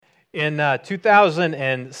In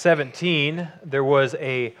 2017, there was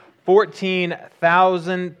a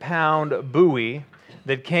 14,000-pound buoy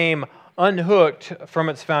that came unhooked from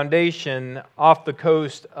its foundation off the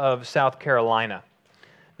coast of South Carolina.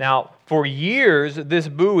 Now, for years, this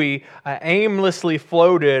buoy aimlessly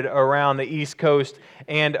floated around the East Coast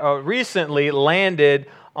and recently landed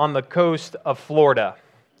on the coast of Florida.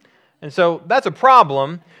 And so that's a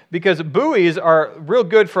problem because buoys are real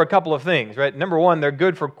good for a couple of things, right? Number one, they're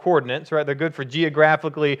good for coordinates, right? They're good for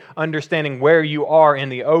geographically understanding where you are in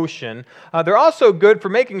the ocean. They're also good for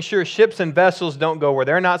making sure ships and vessels don't go where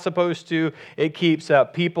they're not supposed to. It keeps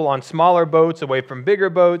people on smaller boats away from bigger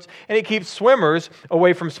boats, and it keeps swimmers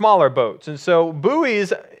away from smaller boats. And so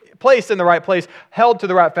buoys placed in the right place, held to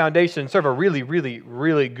the right foundation, serve a really, really,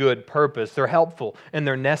 really good purpose. They're helpful and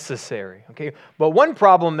they're necessary. Okay, but one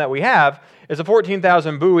problem that we have is a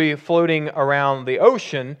 14,000 buoy floating around the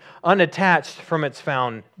ocean, unattached from its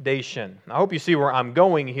foundation. I hope you see where I'm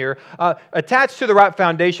going here. Attached to the right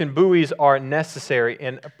foundation, buoys are necessary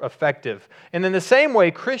and effective. And in the same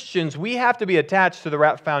way, Christians, we have to be attached to the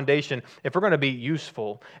right foundation if we're going to be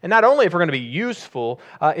useful. And not only if we're going to be useful,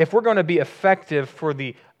 if we're going to be effective for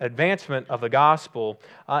the advancement of the gospel,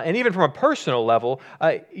 and even from a personal level,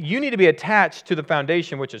 you need to be attached to the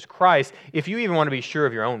foundation, which is Christ, if you even want to be sure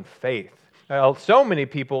of your own faith. So many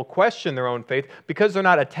people question their own faith because they're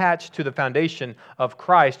not attached to the foundation of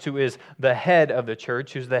Christ, who is the head of the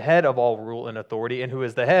church, who's the head of all rule and authority, and who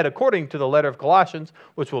is the head, according to the letter of Colossians,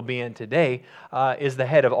 which we'll be in today, is the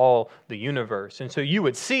head of all the universe. And so you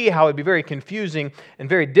would see how it would be very confusing and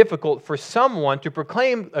very difficult for someone to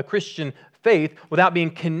proclaim a Christian faith without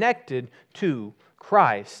being connected to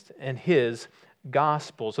Christ and His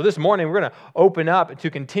gospel. So this morning we're going to open up to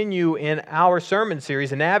continue in our sermon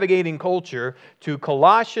series, Navigating Culture, to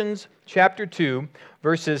Colossians chapter 2,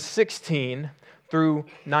 verses 16 through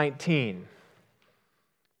 19.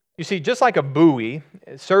 You see, just like a buoy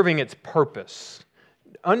serving its purpose,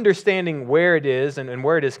 understanding where it is and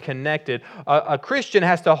where it is connected, a Christian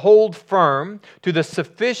has to hold firm to the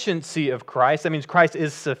sufficiency of Christ. That means Christ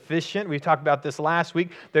is sufficient. We talked about this last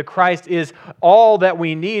week, that Christ is all that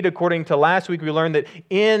we need. According to last week, we learned that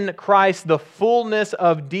in Christ, the fullness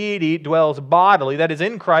of deity dwells bodily. That is,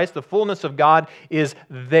 in Christ, the fullness of God is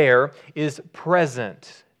there, is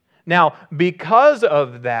present. Now, because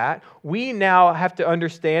of that, we now have to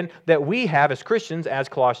understand that we have, as Christians, as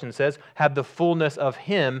Colossians says, have the fullness of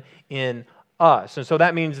Him in us. And so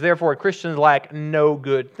that means, therefore, Christians lack no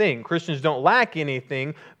good thing. Christians don't lack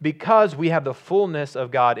anything because we have the fullness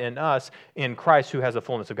of God in us, in Christ, who has the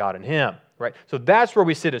fullness of God in Him. Right? So that's where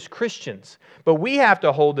we sit as Christians. But we have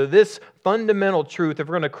to hold to this fundamental truth if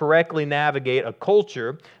we're going to correctly navigate a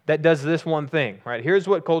culture that does this one thing. Right? Here's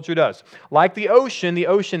what culture does. Like the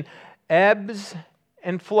ocean ebbs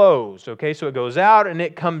and flows. Okay, so it goes out and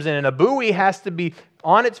it comes in. And a buoy has to be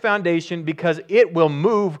on its foundation because it will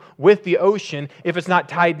move with the ocean if it's not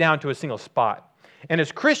tied down to a single spot. And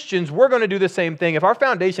as Christians, we're going to do the same thing. If our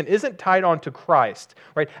foundation isn't tied onto Christ,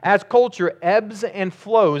 right? As culture ebbs and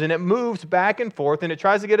flows and it moves back and forth and it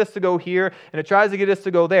tries to get us to go here and it tries to get us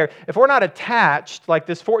to go there, if we're not attached, like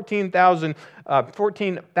this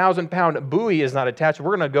 14,000-pound buoy is not attached,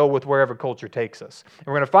 we're going to go with wherever culture takes us. And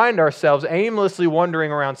we're going to find ourselves aimlessly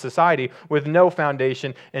wandering around society with no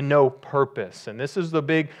foundation and no purpose. And this is the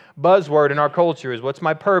big buzzword in our culture is, what's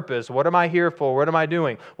my purpose? What am I here for? What am I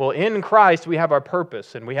doing? Well, in Christ, we have our purpose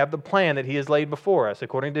and we have the plan that He has laid before us,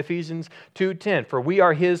 according to Ephesians 2:10. For we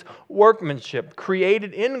are His workmanship,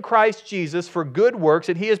 created in Christ Jesus for good works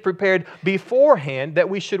that He has prepared beforehand that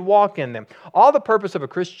we should walk in them. All the purpose of a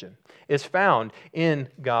Christian is found in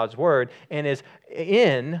God's Word and is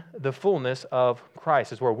in the fullness of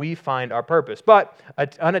Christ, is where we find our purpose. But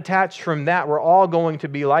unattached from that, we're all going to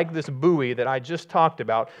be like this buoy that I just talked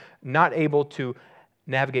about, not able to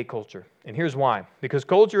navigate culture. And here's why. Because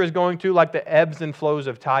culture is going to, like the ebbs and flows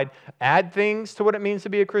of tide, add things to what it means to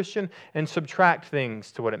be a Christian and subtract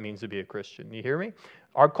things to what it means to be a Christian. You hear me?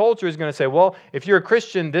 Our culture is going to say, well, if you're a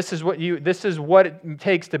Christian, this is what it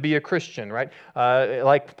takes to be a Christian, right?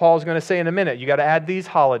 Like Paul's going to say in a minute, you got to add these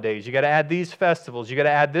holidays, you got to add these festivals, you got to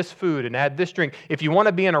add this food and add this drink. If you want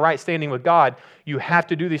to be in a right standing with God, you have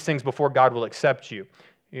to do these things before God will accept you.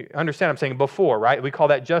 You understand I'm saying before, right? We call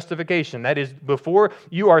that justification. That is, before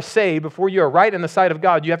you are saved, before you are right in the sight of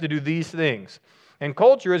God, you have to do these things. And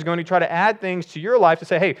culture is going to try to add things to your life to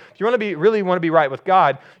say, hey, if you really want to be right with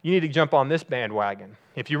God, you need to jump on this bandwagon.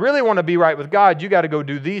 If you really want to be right with God, you got to go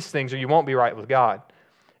do these things or you won't be right with God.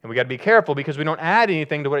 And we got to be careful because we don't add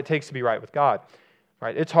anything to what it takes to be right with God.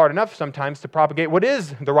 Right? It's hard enough sometimes to propagate what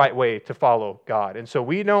is the right way to follow God. And so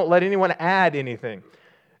we don't let anyone add anything.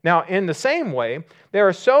 Now, in the same way, there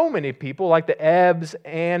are so many people, like the ebbs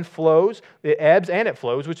and it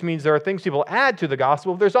flows, which means there are things people add to the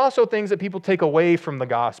gospel. There's also things that people take away from the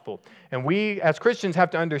gospel. And we, as Christians, have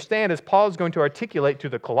to understand, as Paul is going to articulate to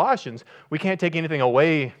the Colossians, we can't take anything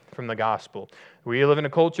away from the gospel. We live in a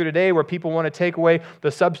culture today where people want to take away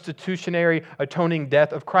the substitutionary atoning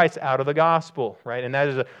death of Christ out of the gospel, right? And that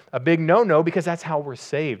is a big no-no, because that's how we're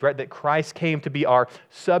saved, right? That Christ came to be our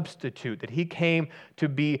substitute, that He came to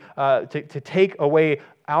be to take away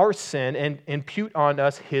our sin and impute on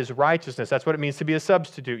us His righteousness. That's what it means to be a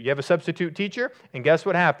substitute. You have a substitute teacher, and guess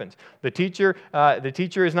what happens? The teacher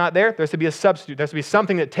is not there. There has to be a substitute. There has to be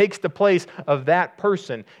something that takes the place of that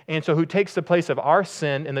person. And so who takes the place of our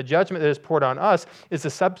sin and the judgment that is poured on us is the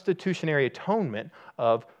substitutionary atonement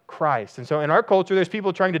of Christ. And so in our culture, there's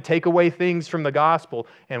people trying to take away things from the gospel,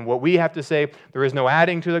 and what we have to say, there is no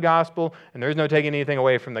adding to the gospel, and there is no taking anything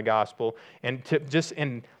away from the gospel. And just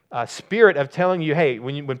in spirit of telling you, hey,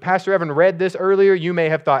 when Pastor Evan read this earlier, you may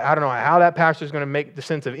have thought, I don't know how that pastor is going to make the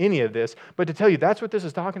sense of any of this, but to tell you, that's what this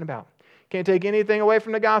is talking about. Can't take anything away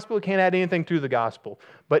from the gospel, can't add anything to the gospel.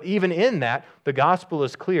 But even in that, the gospel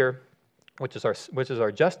is clear, which is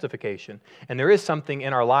our justification. And there is something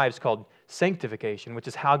in our lives called sanctification, which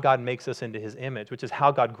is how God makes us into His image, which is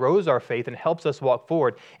how God grows our faith and helps us walk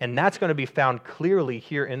forward. And that's going to be found clearly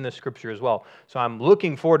here in the Scripture as well. So I'm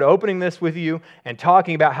looking forward to opening this with you and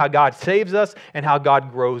talking about how God saves us and how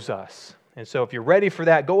God grows us. And so if you're ready for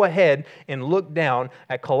that, go ahead and look down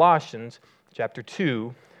at Colossians chapter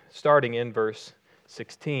 2, starting in verse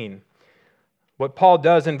 16. What Paul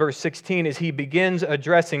does in verse 16 is he begins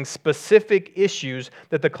addressing specific issues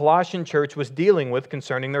that the Colossian church was dealing with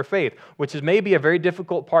concerning their faith, which is maybe a very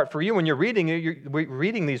difficult part for you. When you're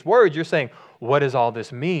reading these words, you're saying, what does all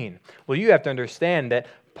this mean? Well, you have to understand that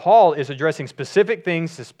Paul is addressing specific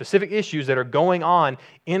things, specific issues that are going on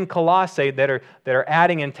in Colossae that are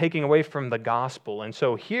adding and taking away from the gospel. And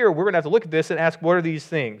so here, we're going to have to look at this and ask, what are these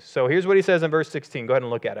things? So here's what he says in verse 16. Go ahead and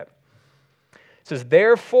look at it. It says,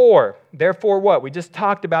 therefore what? We just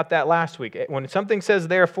talked about that last week. When something says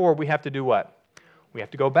therefore, we have to do what? We have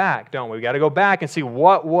to go back, don't we? We got to go back and see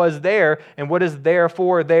what was there and what is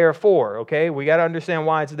therefore, okay? We got to understand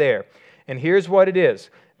why it's there. And here's what it is.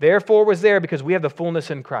 Therefore was there because we have the fullness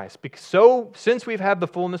in Christ. So, since we've had the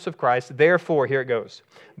fullness of Christ, therefore, here it goes.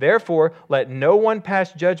 Therefore, let no one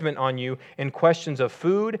pass judgment on you in questions of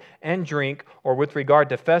food and drink, or with regard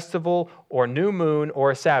to festival, or new moon, or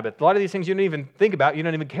a Sabbath. A lot of these things you don't even think about, you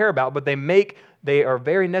don't even care about, but they are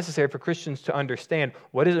very necessary for Christians to understand.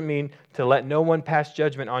 What does it mean to let no one pass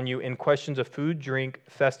judgment on you in questions of food, drink,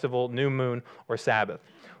 festival, new moon, or Sabbath?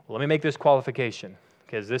 Well, let me make this qualification.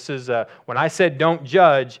 Because this is, when I said don't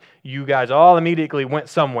judge, you guys all immediately went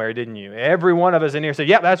somewhere, didn't you? Every one of us in here said,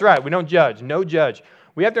 yep, that's right, we don't judge, no judge.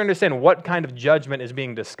 We have to understand what kind of judgment is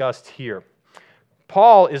being discussed here.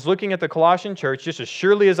 Paul is looking at the Colossian church just as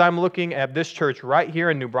surely as I'm looking at this church right here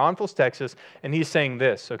in New Braunfels, Texas, and he's saying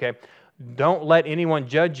this, okay? Don't let anyone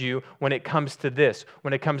judge you when it comes to this,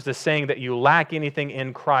 when it comes to saying that you lack anything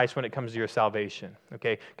in Christ when it comes to your salvation,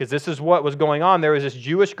 okay? Because this is what was going on. There was this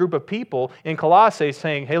Jewish group of people in Colossae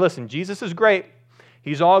saying, hey, listen, Jesus is great.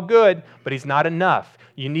 He's all good, but He's not enough.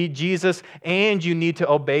 You need Jesus, and you need to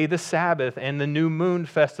obey the Sabbath and the new moon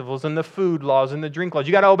festivals and the food laws and the drink laws.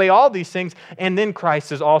 You got to obey all these things, and then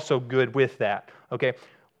Christ is also good with that, okay?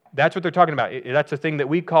 That's what they're talking about. That's the thing that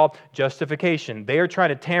we call justification. They are trying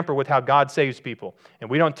to tamper with how God saves people. And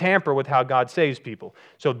we don't tamper with how God saves people.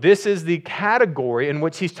 So this is the category in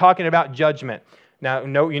which he's talking about judgment. Now,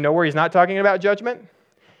 you know where he's not talking about judgment?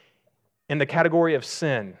 In the category of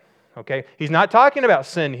sin. Okay? He's not talking about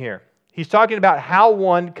sin here. He's talking about how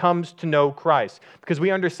one comes to know Christ. Because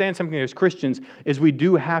we understand something as Christians is we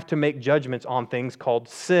do have to make judgments on things called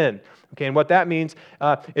sin. Okay, and what that means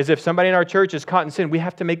is if somebody in our church is caught in sin, we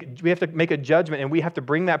have to make a judgment, and we have to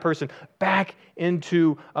bring that person back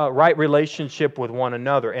into right relationship with one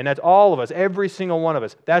another. And that's all of us, every single one of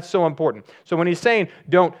us. That's so important. So when he's saying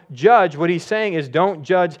don't judge, what he's saying is don't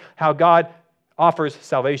judge how God offers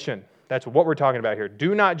salvation. That's what we're talking about here.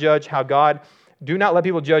 Do not let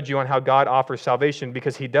people judge you on how God offers salvation,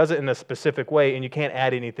 because He does it in a specific way, and you can't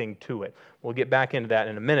add anything to it. We'll get back into that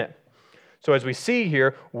in a minute. So as we see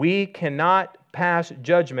here, we cannot pass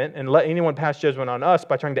judgment and let anyone pass judgment on us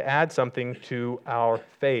by trying to add something to our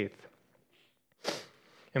faith.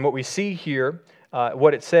 And what we see here,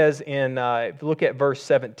 what it says in, look at verse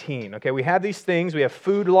 17. Okay, we have these things. We have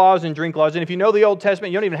food laws and drink laws. And if you know the Old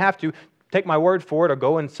Testament, you don't even have to. take my word for it or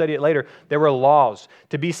go and study it later. There were laws.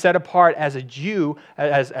 To be set apart as a Jew,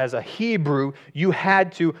 as a Hebrew, you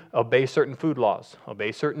had to obey certain food laws,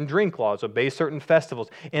 obey certain drink laws, obey certain festivals.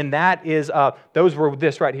 And that is, those were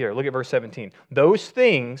this right here. Look at verse 17. Those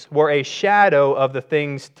things were a shadow of the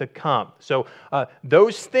things to come. So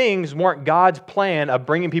those things weren't God's plan of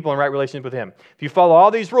bringing people in right relationship with Him. If you follow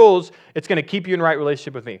all these rules, it's going to keep you in right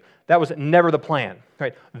relationship with me. That was never the plan.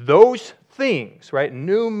 Right? Those things, right?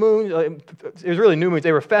 New moons, it was really new moons,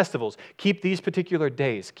 they were festivals. Keep these particular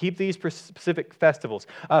days. Keep these specific festivals.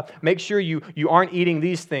 Make sure you aren't eating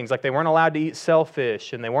these things, like they weren't allowed to eat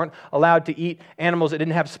shellfish, and they weren't allowed to eat animals that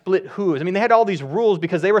didn't have split hooves. I mean, they had all these rules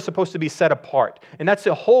because they were supposed to be set apart. And that's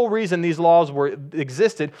the whole reason these laws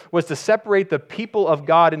existed, was to separate the people of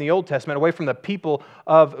God in the Old Testament away from the people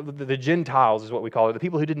of the Gentiles, is what we call it, the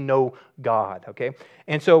people who didn't know God, okay?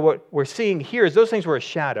 And so what we're seeing here is those things were a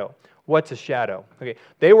shadow. What's a shadow? Okay,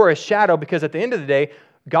 they were a shadow because at the end of the day,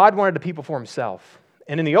 God wanted the people for Himself.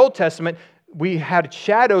 And in the Old Testament, we had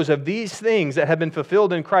shadows of these things that had been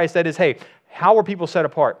fulfilled in Christ. That is, hey, how were people set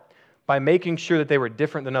apart? By making sure that they were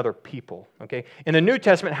different than other people. Okay. In the New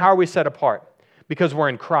Testament, how are we set apart? Because we're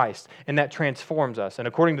in Christ, and that transforms us. And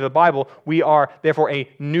according to the Bible, we are therefore a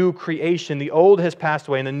new creation. The old has passed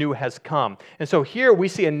away and the new has come. And so here we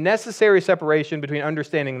see a necessary separation between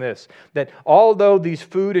understanding this, that although these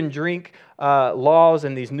food and drink laws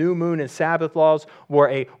and these new moon and Sabbath laws were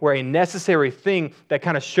a necessary thing that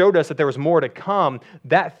kind of showed us that there was more to come,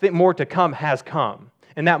 that more to come has come.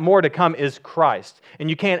 And that more to come is Christ. And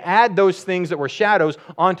you can't add those things that were shadows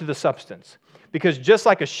onto the substance. Because just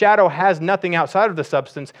like a shadow has nothing outside of the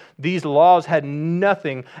substance, these laws had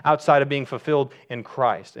nothing outside of being fulfilled in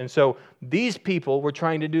Christ. And so these people were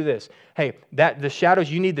trying to do this. Hey, the shadows,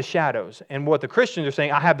 you need the shadows. And what the Christians are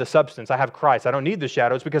saying, I have the substance, I have Christ. I don't need the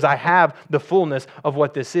shadows because I have the fullness of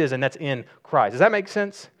what this is, and that's in Christ. Does that make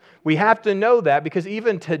sense? We have to know that because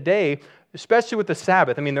even today, especially with the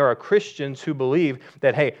Sabbath, I mean, there are Christians who believe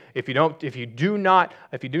that, hey, if you do not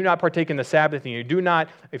partake in the Sabbath, and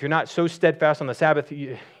if you're not so steadfast on the Sabbath,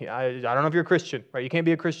 I don't know if you're a Christian, right? You can't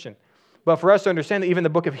be a Christian. But for us to understand that even the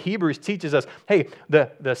book of Hebrews teaches us, hey,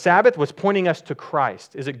 the Sabbath was pointing us to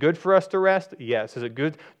Christ. Is it good for us to rest? Yes. Is it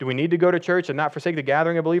good? Do we need to go to church and not forsake the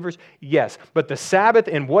gathering of believers? Yes. But the Sabbath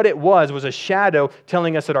and what it was a shadow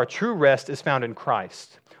telling us that our true rest is found in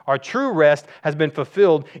Christ. Our true rest has been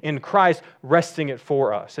fulfilled in Christ, resting it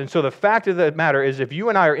for us. And so the fact of the matter is, if you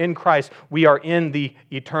and I are in Christ, we are in the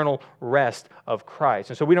eternal rest of Christ.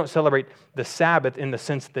 And so we don't celebrate the Sabbath in the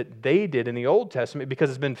sense that they did in the Old Testament because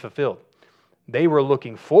it's been fulfilled. They were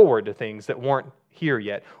looking forward to things that weren't here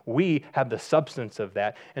yet. We have the substance of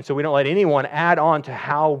that. And so we don't let anyone add on to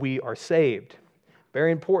how we are saved.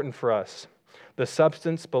 Very important for us. The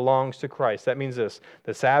substance belongs to Christ. That means this.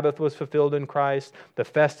 The Sabbath was fulfilled in Christ. The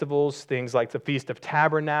festivals, things like the Feast of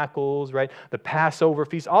Tabernacles, right? The Passover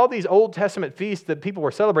feast, all these Old Testament feasts that people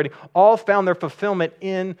were celebrating, all found their fulfillment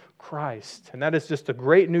in Christ. And that is just the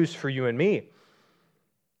great news for you and me.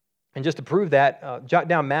 And just to prove that, jot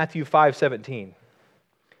down Matthew 5:17.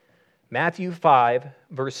 Matthew 5,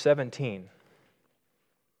 verse 17.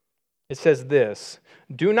 It says this,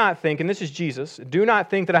 do not think, and this is Jesus, do not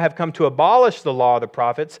think that I have come to abolish the law of the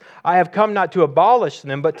prophets. I have come not to abolish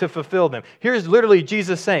them, but to fulfill them. Here's literally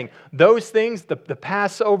Jesus saying, those things, the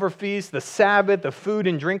Passover feast, the Sabbath, the food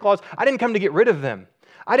and drink laws, I didn't come to get rid of them.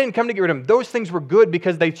 I didn't come to get rid of them. Those things were good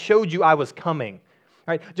because they showed you I was coming.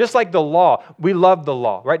 Right? Just like the law, we love the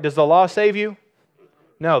law, right? Does the law save you?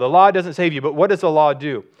 No, the law doesn't save you, but what does the law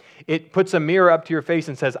do? It puts a mirror up to your face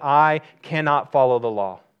and says, I cannot follow the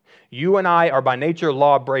law. You and I are by nature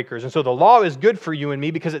law breakers. And so the law is good for you and me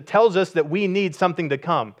because it tells us that we need something to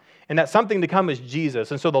come. And that something to come is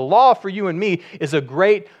Jesus. And so the law for you and me is a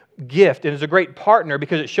great gift and is a great partner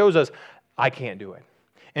because it shows us, I can't do it.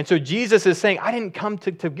 And so Jesus is saying, I didn't come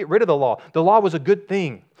to get rid of the law. The law was a good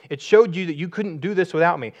thing. It showed you that you couldn't do this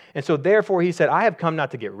without me. And so therefore he said, I have come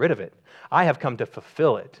not to get rid of it. I have come to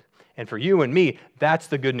fulfill it. And for you and me, that's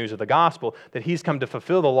the good news of the gospel, that he's come to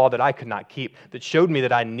fulfill the law that I could not keep, that showed me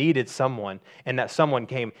that I needed someone, and that someone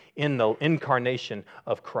came in the incarnation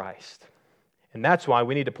of Christ. And that's why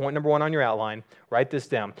we need to, point number 1 on your outline, write this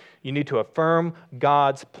down. You need to affirm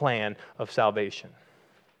God's plan of salvation.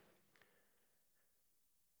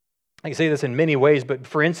 I can say this in many ways, but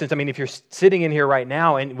for instance, I mean, if you're sitting in here right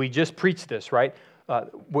now and we just preached this, right?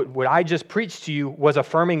 What I just preached to you was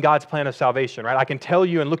affirming God's plan of salvation, right? I can tell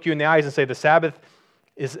you and look you in the eyes and say the Sabbath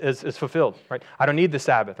is fulfilled, right? I don't need the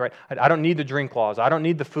Sabbath, right? I don't need the drink laws. I don't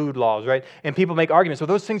need the food laws, right? And people make arguments, well,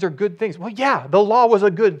 those things are good things. Well, yeah, the law was a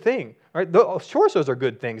good thing, Right? Of course those are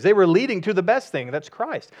good things. They were leading to the best thing, that's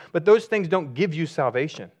Christ. But those things don't give you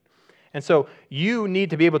salvation. And so you need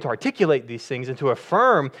to be able to articulate these things and to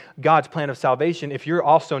affirm God's plan of salvation if you're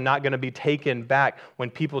also not going to be taken back when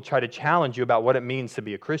people try to challenge you about what it means to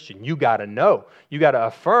be a Christian. You got to know. You got to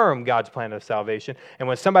affirm God's plan of salvation. And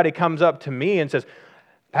when somebody comes up to me and says,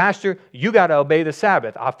 Pastor, you got to obey the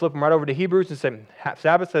Sabbath, I'll flip them right over to Hebrews and say,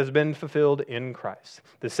 Sabbath has been fulfilled in Christ.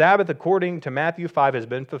 The Sabbath, according to Matthew 5, has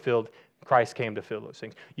been fulfilled. Christ came to fill those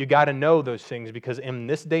things. You got to know those things because in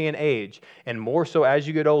this day and age, and more so as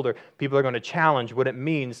you get older, people are going to challenge what it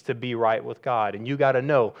means to be right with God. And you got to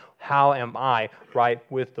know, how am I right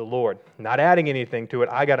with the Lord? Not adding anything to it.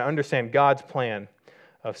 I got to understand God's plan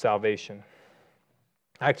of salvation.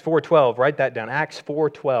 Acts 4:12, write that down. Acts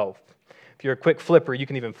 4:12. If you're a quick flipper, you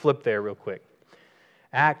can even flip there real quick.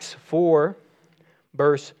 Acts 4,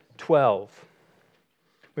 verse 12.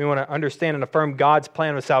 We want to understand and affirm God's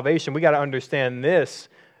plan of salvation. We got to understand this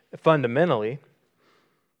fundamentally.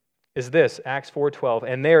 Is this, Acts 4:12.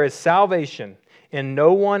 And there is salvation in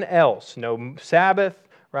no one else. No Sabbath,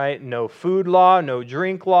 right? No food law, no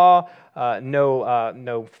drink law,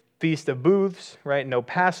 no Feast of Booths, right? No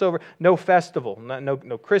Passover, no festival,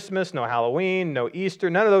 no Christmas, no Halloween, no Easter,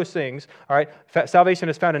 none of those things. All right, salvation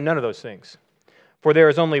is found in none of those things. For there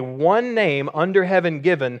is only one name under heaven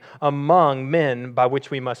given among men by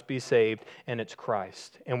which we must be saved, and it's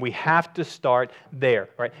Christ. And we have to start there,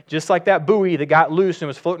 right? Just like that buoy that got loose and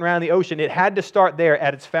was floating around the ocean, it had to start there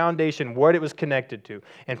at its foundation, what it was connected to.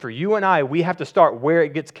 And for you and I, we have to start where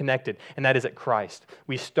it gets connected, and that is at Christ.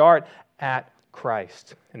 We start at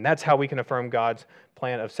Christ. And that's how we can affirm God's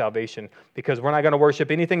plan of salvation, because we're not going to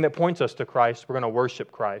worship anything that points us to Christ. We're going to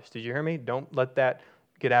worship Christ. Did you hear me? Don't let that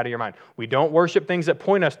get out of your mind. We don't worship things that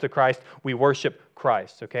point us to Christ. We worship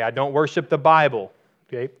Christ. Okay, I don't worship the Bible.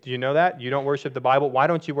 Okay, do you know that? You don't worship the Bible. Why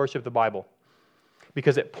don't you worship the Bible?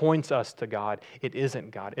 Because it points us to God. It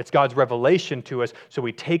isn't God. It's God's revelation to us, so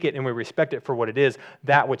we take it and we respect it for what it is,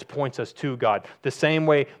 that which points us to God. The same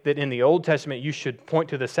way that in the Old Testament you should point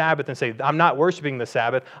to the Sabbath and say, I'm not worshiping the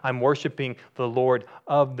Sabbath, I'm worshiping the Lord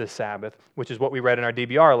of the Sabbath, which is what we read in our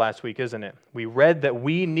DBR last week, isn't it? We read that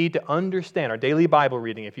we need to understand our daily Bible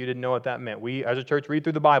reading, if you didn't know what that meant. We, as a church, read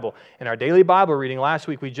through the Bible. In our daily Bible reading last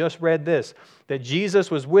week, we just read this, that Jesus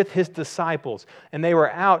was with his disciples, and they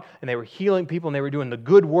were out, and they were healing people, and they were doing the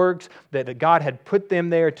good works that God had put them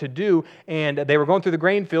there to do, and they were going through the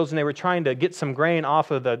grain fields, and they were trying to get some grain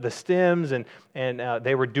off of the stems, and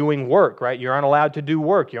they were doing work, right? You aren't allowed to do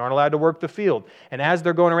work. You aren't allowed to work the field. And as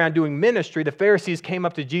they're going around doing ministry, the Pharisees came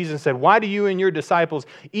up to Jesus and said, why do you and your disciples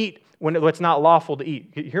eat when it's not lawful to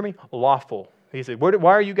eat? You hear me? Lawful. He said,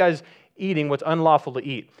 why are you guys eating what's unlawful to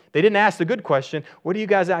eat? They didn't ask the good question, what are you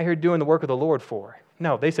guys out here doing the work of the Lord for?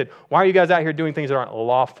 No, they said, why are you guys out here doing things that aren't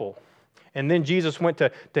lawful? And then Jesus went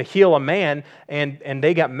to heal a man, and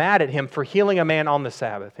they got mad at him for healing a man on the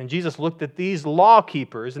Sabbath. And Jesus looked at these law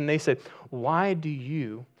keepers, and they said, what do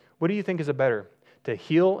you think is better, to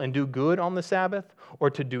heal and do good on the Sabbath or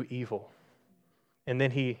to do evil? And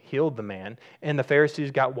then he healed the man, and the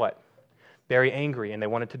Pharisees got what? Very angry, and they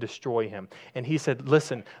wanted to destroy him. And he said,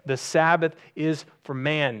 listen, the Sabbath is for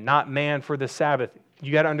man, not man for the Sabbath.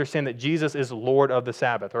 You got to understand that Jesus is Lord of the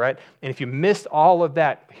Sabbath, all right? And if you missed all of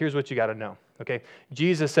that, here's what you got to know, okay?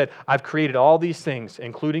 Jesus said, I've created all these things,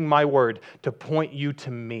 including my word, to point you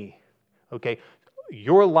to me, okay?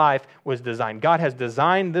 Your life was designed. God has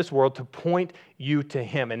designed this world to point you to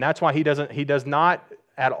him. And that's why he does not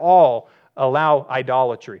at all allow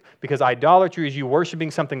idolatry, because idolatry is you worshiping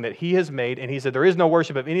something that he has made, and he said, there is no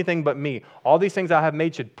worship of anything but me. All these things I have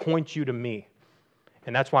made should point you to me.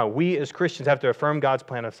 And that's why we as Christians have to affirm God's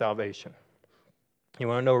plan of salvation. You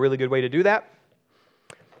want to know a really good way to do that?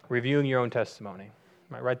 Reviewing your own testimony.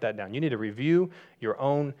 Write that down. You need to review your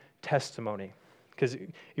own testimony. Because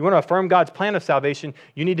you want to affirm God's plan of salvation,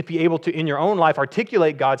 you need to be able to, in your own life,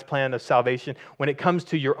 articulate God's plan of salvation when it comes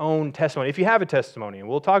to your own testimony. If you have a testimony, and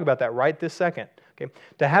we'll talk about that right this second. Okay?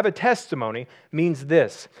 To have a testimony means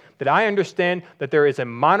this, that I understand that there is a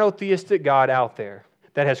monotheistic God out there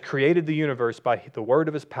that has created the universe by the word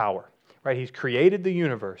of his power. Right? He's created the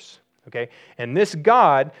universe. Okay? And this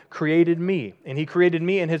God created me, and he created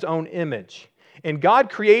me in his own image. And God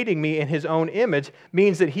creating me in his own image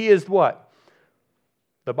means that he is what?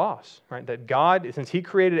 The boss, right? That God, since he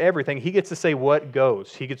created everything, he gets to say what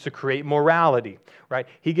goes. He gets to create morality, right?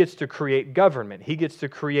 He gets to create government. He gets to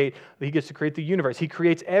create the universe. He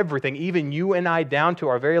creates everything, even you and I, down to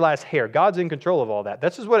our very last hair. God's in control of all that.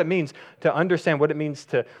 This is what it means to understand what it means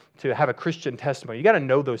to have a Christian testimony. You got to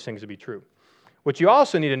know those things to be true. What you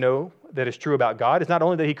also need to know that is true about God is not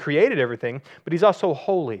only that he created everything, but he's also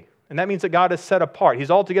holy. And that means that God is set apart. He's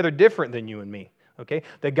altogether different than you and me. Okay?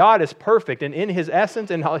 That God is perfect, and in His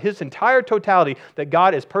essence and His entire totality, that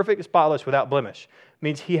God is perfect, spotless, without blemish. It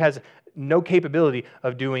means He has no capability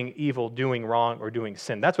of doing evil, doing wrong, or doing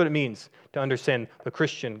sin. That's what it means to understand the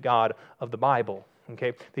Christian God of the Bible.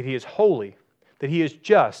 Okay? That He is holy, that He is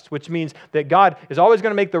just, which means that God is always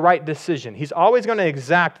going to make the right decision. He's always going to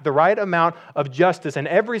exact the right amount of justice in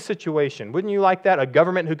every situation. Wouldn't you like that? A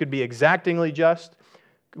government who could be exactingly just?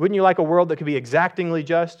 Wouldn't you like a world that could be exactingly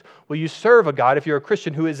just? Well, you serve a God, if you're a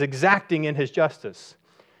Christian, who is exacting in His justice.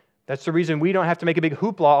 That's the reason we don't have to make a big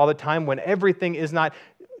hoopla all the time when everything is not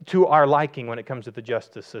to our liking when it comes to the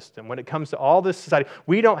justice system. When it comes to all this society,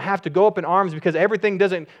 we don't have to go up in arms because everything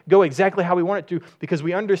doesn't go exactly how we want it to, because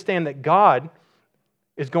we understand that God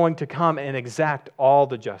is going to come and exact all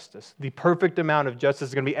the justice. The perfect amount of justice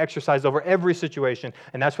is going to be exercised over every situation,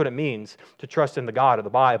 and that's what it means to trust in the God of the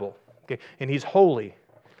Bible. Okay? And He's holy.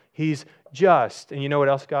 He's just. And you know what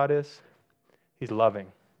else God is? He's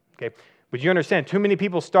loving. Okay? But you understand, too many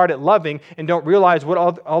people start at loving and don't realize what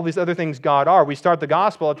all these other things God are. We start the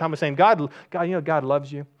gospel all the time with saying, God, God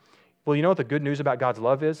loves you. Well, you know what the good news about God's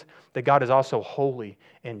love is? That God is also holy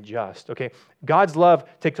and just. Okay? God's love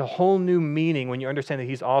takes a whole new meaning when you understand that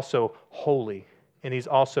He's also holy and He's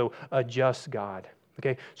also a just God.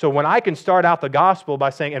 Okay? So when I can start out the gospel by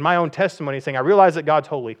saying, in my own testimony, saying, I realize that God's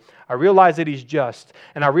holy, I realize that He's just,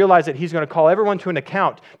 and I realize that He's going to call everyone to an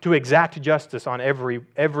account to exact justice on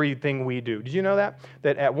everything we do. Did you know that?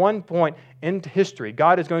 That at one point in history,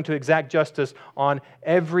 God is going to exact justice on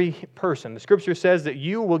every person. The Scripture says that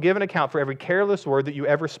you will give an account for every careless word that you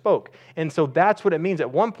ever spoke. And so that's what it means. At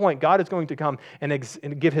one point, God is going to come and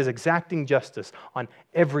give His exacting justice on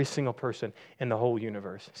every single person in the whole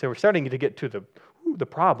universe. So we're starting to get to the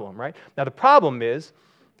problem, right? Now, the problem is,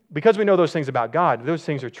 because we know those things about God, those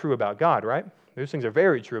things are true about God, right? Those things are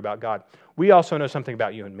very true about God. We also know something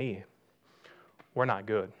about you and me. We're not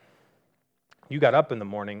good. You got up in the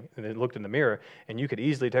morning and looked in the mirror, and you could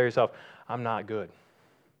easily tell yourself, I'm not good.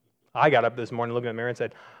 I got up this morning, looked in the mirror, and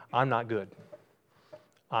said, I'm not good.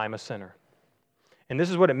 I'm a sinner. And this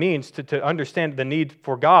is what it means to understand the need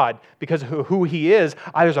for God, because who He is,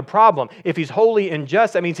 there's a problem. If He's holy and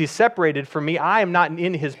just, that means He's separated from me. I am not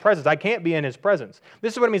in His presence. I can't be in His presence.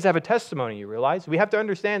 This is what it means to have a testimony, you realize? We have to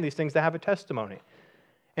understand these things to have a testimony.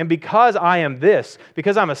 And because I am this,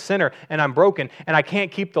 because I'm a sinner and I'm broken and I can't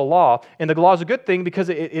keep the law, and the law is a good thing because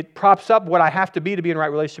it props up what I have to be in right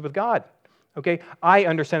relationship with God. Okay? I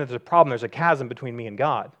understand that there's a problem. There's a chasm between me and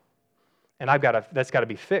God. And that's got to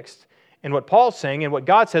be fixed. And what Paul's saying and what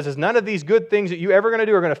God says is none of these good things that you're ever going to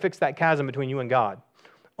do are going to fix that chasm between you and God.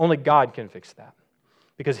 Only God can fix that,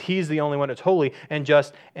 because He's the only one that's holy and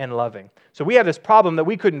just and loving. So we have this problem that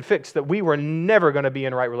we couldn't fix, that we were never going to be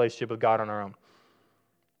in right relationship with God on our own.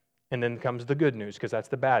 And then comes the good news, because that's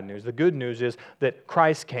the bad news. The good news is that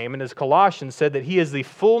Christ came, and as Colossians said, that He is the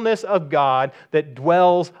fullness of God that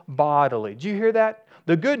dwells bodily. Did you hear that?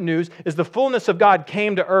 The good news is the fullness of God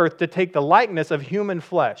came to earth to take the likeness of human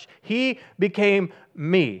flesh. He became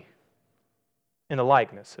me in the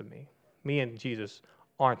likeness of me. Me and Jesus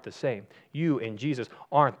aren't the same. You and Jesus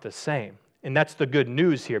aren't the same. And that's the good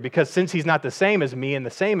news here, because since He's not the same as me and the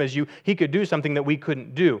same as you, He could do something that we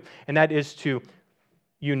couldn't do, and that is to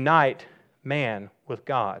unite man with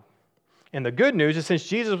God. And the good news is, since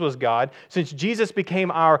Jesus was God, since Jesus became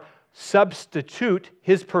our substitute,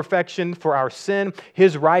 His perfection for our sin,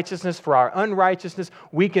 His righteousness for our unrighteousness,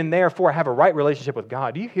 we can therefore have a right relationship with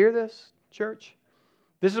God. Do you hear this, church?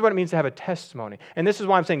 This is what it means to have a testimony. And this is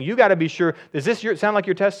why I'm saying you got to be sure, does this sound like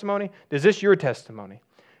your testimony? Is this your testimony?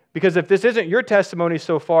 Because if this isn't your testimony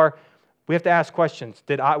so far, we have to ask questions.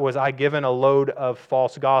 Was I given a load of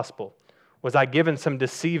false gospel? Was I given some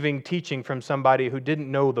deceiving teaching from somebody who didn't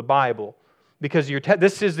know the Bible? Because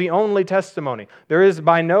this is the only testimony. There is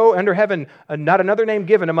by no under heaven not another name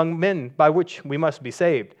given among men by which we must be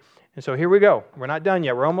saved. And so here we go. We're not done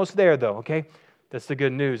yet. We're almost there though, okay? That's the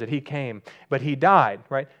good news, that He came. But He died,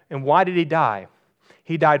 right? And why did He die?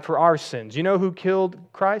 He died for our sins. You know who killed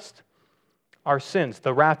Christ? Our sins,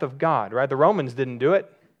 the wrath of God, right? The Romans didn't do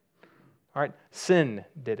it. All right? Sin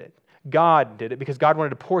did it. God did it because God wanted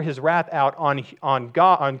to pour His wrath out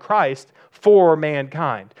on Christ for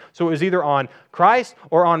mankind. So it was either on Christ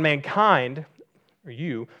or on mankind, or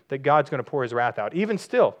you, that God's going to pour His wrath out. Even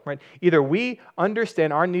still, right? Either we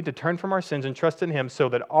understand our need to turn from our sins and trust in Him so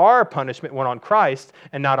that our punishment went on Christ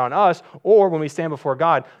and not on us, or when we stand before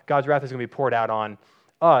God, God's wrath is going to be poured out on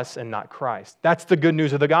us and not Christ. That's the good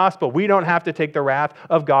news of the gospel. We don't have to take the wrath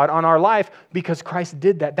of God on our life because Christ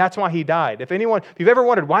did that. That's why He died. If you've ever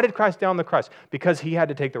wondered, why did Christ die on the cross? Because He had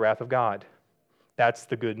to take the wrath of God. That's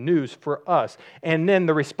the good news for us. And then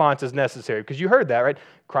the response is necessary, because you heard that, right?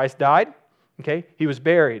 Christ died, okay? He was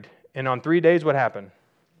buried. And on 3 days, what happened?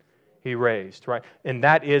 He raised, right? And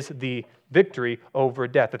that is the victory over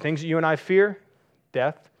death. The things that you and I fear,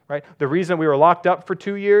 death, right? The reason we were locked up for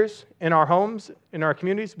 2 years in our homes, in our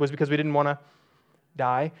communities, was because we didn't want to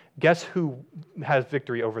die. Guess who has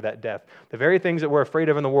victory over that death? The very things that we're afraid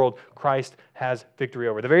of in the world, Christ has victory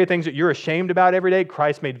over. The very things that you're ashamed about every day,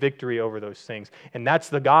 Christ made victory over those things. And that's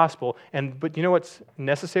the gospel. But you know what's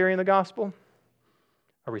necessary in the gospel?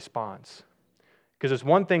 A response. Because it's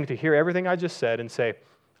one thing to hear everything I just said and say,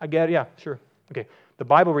 I get it, yeah, sure. Okay. The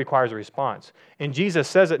Bible requires a response. And Jesus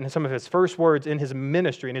says it in some of his first words in his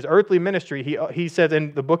ministry, in his earthly ministry. He says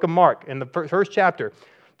in the book of Mark, in the first chapter,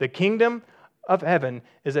 the kingdom of heaven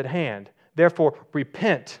is at hand. Therefore,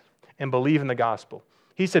 repent and believe in the gospel.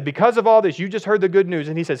 He said, because of all this, you just heard the good news.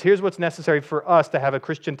 And he says, here's what's necessary for us to have a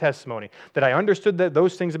Christian testimony. That I understood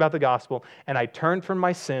those things about the gospel, and I turned from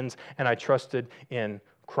my sins, and I trusted in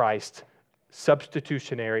Christ's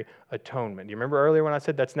substitutionary atonement. You remember earlier when I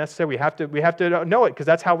said that's necessary? We have to know it, because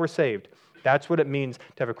that's how we're saved. That's what it means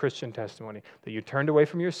to have a Christian testimony. That you turned away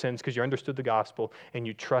from your sins because you understood the gospel, and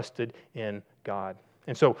you trusted in God.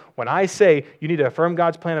 And so when I say you need to affirm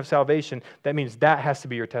God's plan of salvation, that means that has to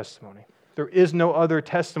be your testimony. There is no other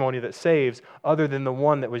testimony that saves other than the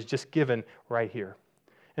one that was just given right here.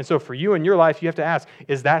 And so for you in your life, you have to ask,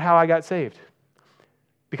 is that how I got saved?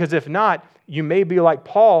 Because if not, you may be like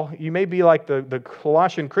Paul, you may be like the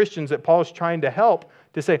Colossian Christians that Paul's trying to help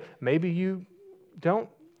to say, maybe you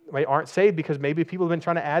aren't saved because maybe people have been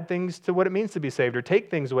trying to add things to what it means to be saved or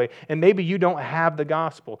take things away, and maybe you don't have the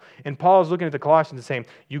gospel. And Paul's looking at the Colossians and saying,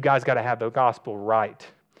 you guys got to have the gospel right,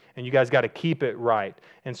 and you guys got to keep it right.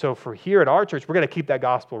 And so for here at our church, we're going to keep that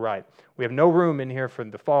gospel right. We have no room in here for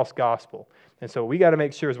the false gospel. And so we got to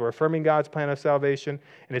make sure as we're affirming God's plan of salvation,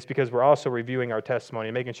 and it's because we're also reviewing our testimony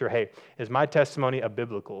and making sure, hey, is my testimony a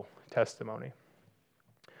biblical testimony?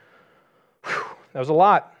 Whew, that was a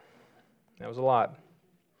lot. That was a lot.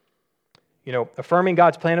 You know, affirming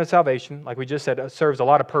God's plan of salvation, like we just said, serves a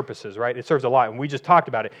lot of purposes, right? It serves a lot, and we just talked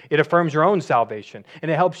about it. It affirms your own salvation,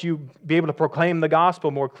 and it helps you be able to proclaim the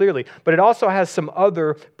gospel more clearly. But it also has some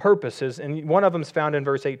other purposes, and one of them is found in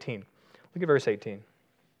verse 18. Look at verse 18.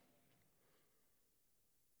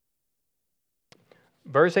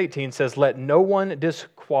 Verse 18 says, let no one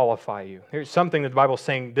disqualify you. Here's something that the Bible is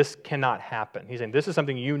saying this cannot happen. He's saying this is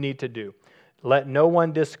something you need to do. Let no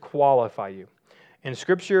one disqualify you. In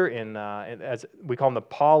Scripture, as we call them the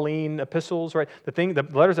Pauline epistles, right? The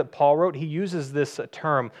letters that Paul wrote, he uses this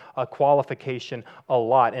term, qualification, a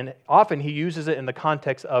lot. And often he uses it in the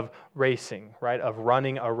context of racing, right? Of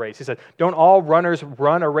running a race. He said, don't all runners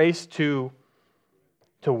run a race to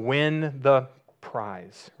win the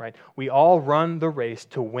prize, right? We all run the race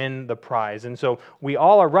to win the prize. And so we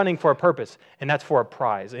all are running for a purpose, and that's for a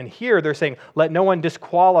prize. And here they're saying, let no one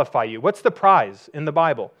disqualify you. What's the prize in the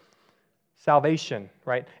Bible? Salvation,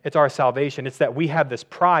 right? It's our salvation. It's that we have this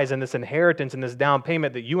prize and this inheritance and this down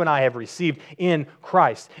payment that you and I have received in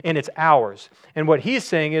Christ, and it's ours. And what he's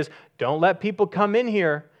saying is, don't let people come in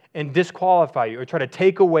here and disqualify you or try to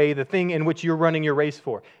take away the thing in which you're running your race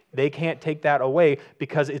for. They can't take that away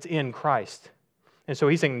because it's in Christ. And so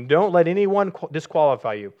he's saying, don't let anyone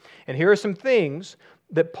disqualify you. And here are some things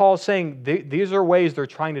that Paul's saying, these are ways they're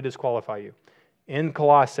trying to disqualify you. In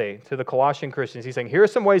Colossae, to the Colossian Christians, he's saying, here are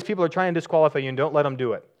some ways people are trying to disqualify you, and don't let them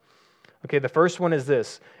do it. Okay, the first one is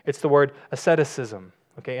this. It's the word asceticism.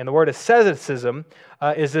 Okay, and the word asceticism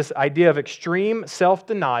is this idea of extreme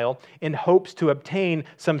self-denial in hopes to obtain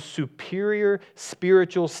some superior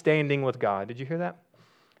spiritual standing with God. Did you hear that?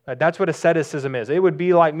 That's what asceticism is. It would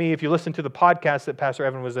be like me if you listen to the podcast that Pastor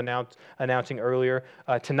Evan was announcing earlier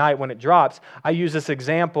tonight when it drops. I use this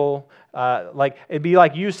example, like it'd be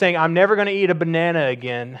like you saying, I'm never going to eat a banana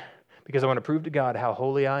again because I want to prove to God how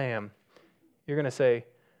holy I am. You're going to say,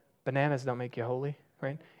 bananas don't make you holy,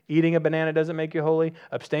 right? Eating a banana doesn't make you holy.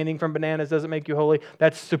 Abstaining from bananas doesn't make you holy.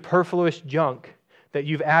 That's superfluous junk that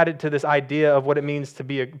you've added to this idea of what it means to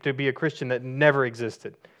be a Christian that never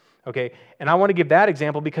existed. Okay, and I want to give that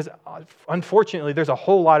example because unfortunately there's a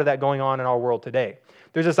whole lot of that going on in our world today.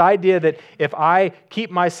 There's this idea that if I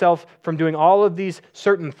keep myself from doing all of these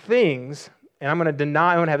certain things, and I'm going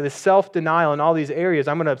to have this self-denial in all these areas,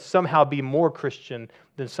 I'm going to somehow be more Christian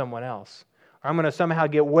than someone else. Or I'm going to somehow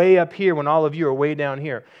get way up here when all of you are way down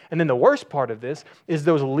here. And then the worst part of this is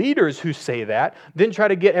those leaders who say that then try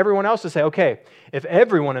to get everyone else to say, okay, if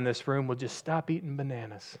everyone in this room will just stop eating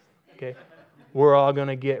bananas, okay, we're all going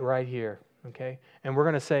to get right here, okay? And we're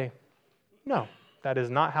going to say, no, that is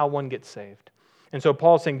not how one gets saved. And so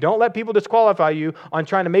Paul's saying, don't let people disqualify you on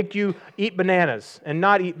trying to make you eat bananas and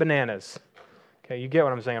not eat bananas. Okay, you get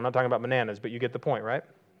what I'm saying. I'm not talking about bananas, but you get the point, right?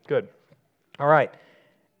 Good. All right.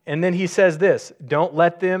 And then he says this, don't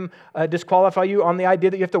let them disqualify you on the idea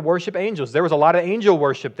that you have to worship angels. There was a lot of angel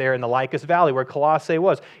worship there in the Lycus Valley where Colossae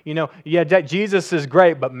was. Jesus is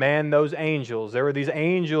great, but man, those angels. There were these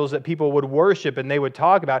angels that people would worship and they would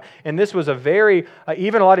talk about. And this was a very,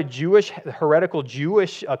 even a lot of heretical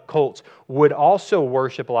Jewish cults would also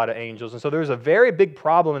worship a lot of angels. And so there's a very big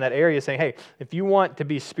problem in that area saying, hey, if you want to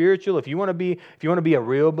be spiritual, if you want to be a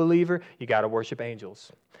real believer, you got to worship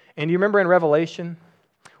angels. And do you remember in Revelation,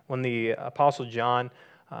 when the Apostle John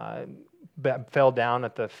fell down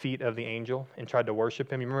at the feet of the angel and tried to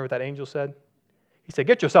worship him? You remember what that angel said? He said,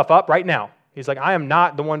 get yourself up right now. He's like, I am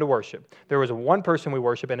not the one to worship. There was one person we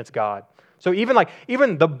worship, and it's God. So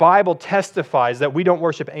even the Bible testifies that we don't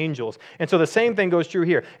worship angels. And so the same thing goes true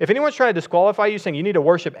here. If anyone's trying to disqualify you, saying you need to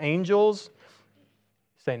worship angels,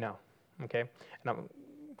 say no. Okay? And I'll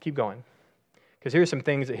keep going. Because here's some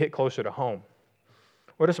things that hit closer to home.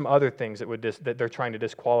 What are some other things that they're trying to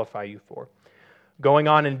disqualify you for? Going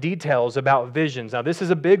on in details about visions. Now, this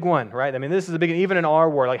is a big one, right? I mean, this is a big one, even in our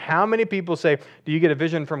world. Like, how many people say, do you get a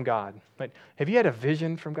vision from God? Like, have you had a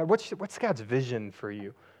vision from God? What's God's vision for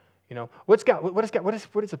you? What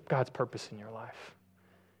is God's purpose in your life?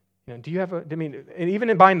 Do you have and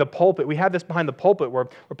even behind the pulpit, we have this behind the pulpit where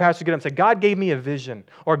pastors get up and say, God gave me a vision,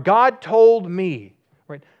 or God told me,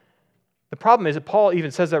 right? The problem is that Paul even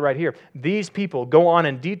says that right here. These people go on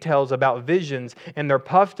in details about visions, and they're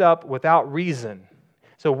puffed up without reason.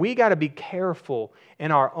 So we got to be careful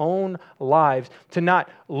in our own lives to not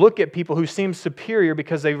look at people who seem superior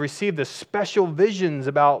because they received the special visions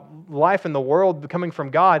about life in the world coming from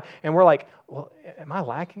God, and we're like, well, am I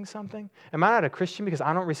lacking something? Am I not a Christian because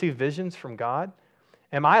I don't receive visions from God?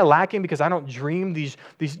 Am I lacking because I don't dream these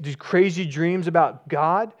crazy dreams about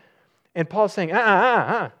God? And Paul's saying,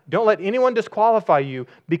 don't let anyone disqualify you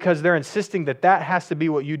because they're insisting that has to be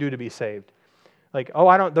what you do to be saved. Like,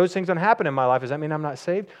 those things don't happen in my life. Does that mean I'm not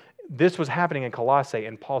saved? This was happening in Colossae,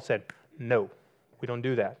 and Paul said, no, we don't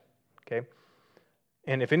do that. Okay?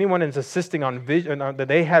 And if anyone is insisting on vision, that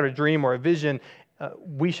they had a dream or a vision,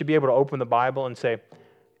 we should be able to open the Bible and say,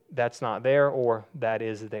 that's not there, or that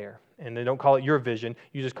is there. And they don't call it your vision.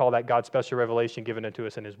 You just call that God's special revelation given unto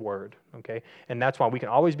us in His Word. Okay? And that's why we can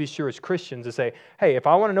always be sure as Christians to say, hey, if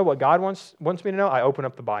I want to know what God wants me to know, I open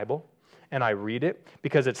up the Bible and I read it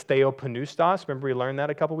because it's theopneustos. Remember we learned that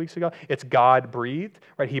a couple weeks ago? It's God-breathed,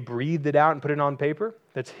 right? He breathed it out and put it on paper.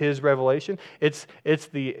 That's His revelation. It's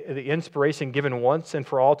the inspiration given once and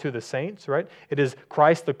for all to the saints, right? It is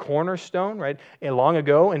Christ the cornerstone, right? And long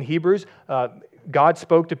ago in Hebrews, God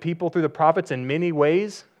spoke to people through the prophets in many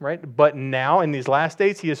ways, right? But now, in these last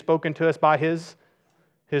days, He has spoken to us by His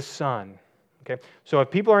Son. Okay? So if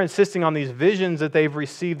people are insisting on these visions that they've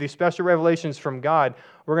received, these special revelations from God,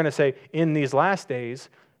 we're going to say, in these last days,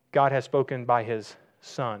 God has spoken by His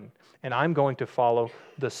Son. And I'm going to follow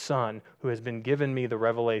the Son who has been given me the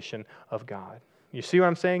revelation of God. You see what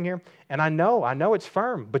I'm saying here? And I know it's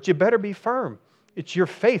firm, but you better be firm. It's your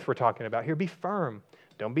faith we're talking about here. Be firm.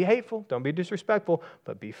 Don't be hateful, don't be disrespectful,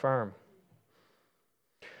 but be firm.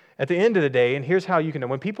 At the end of the day, and here's how you can know,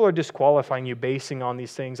 when people are disqualifying you basing on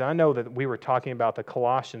these things, I know that we were talking about the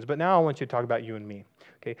Colossians, but now I want you to talk about you and me.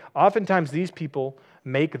 Okay? Oftentimes these people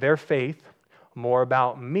make their faith more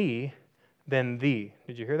about me than thee.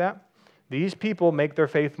 Did you hear that? These people make their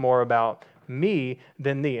faith more about me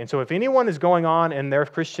than thee. And so if anyone is going on in their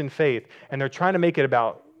Christian faith and they're trying to make it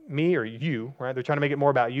about me or you, right? They're trying to make it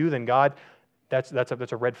more about you than God, that's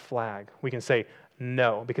a red flag. We can say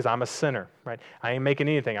no because I'm a sinner, right? I ain't making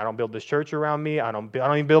anything. I don't build this church around me. I don't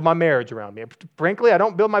even build my marriage around me. Frankly, I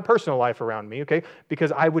don't build my personal life around me, okay?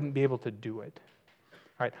 Because I wouldn't be able to do it,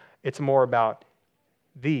 right? It's more about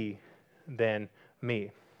thee than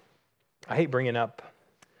me. I hate bringing up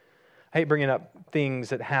things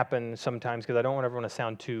that happen sometimes because I don't want everyone to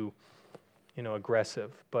sound too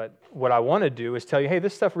aggressive. But what I want to do is tell you, hey,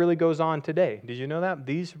 this stuff really goes on today. Did you know that?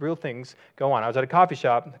 These real things go on. I was at a coffee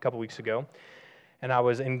shop a couple weeks ago, and I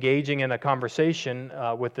was engaging in a conversation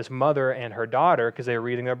with this mother and her daughter because they were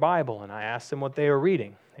reading their Bible, and I asked them what they were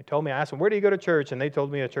reading. They told me, I asked them, where do you go to church? And they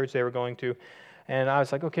told me a church they were going to. And I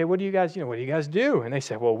was like, okay, what do you guys do? And they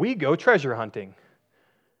said, well, we go treasure hunting.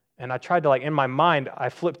 And I tried to, in my mind, I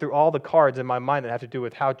flipped through all the cards in my mind that have to do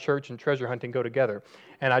with how church and treasure hunting go together.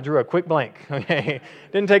 And I drew a quick blank, okay?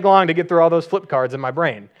 Didn't take long to get through all those flip cards in my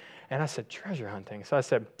brain. And I said, treasure hunting. So I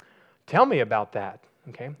said, tell me about that.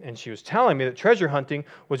 Okay, and she was telling me that treasure hunting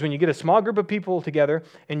was when you get a small group of people together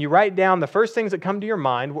and you write down the first things that come to your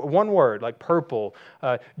mind, one word, like purple,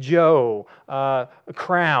 Joe,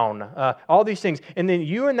 crown, all these things. And then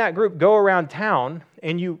you and that group go around town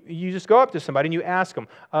and you just go up to somebody and you ask them,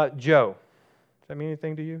 Joe, does that mean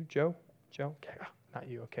anything to you? Joe? Joe? Okay, not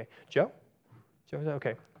you, okay. Joe? Joe,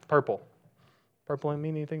 okay. Purple. Purple doesn't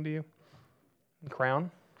mean anything to you? Crown?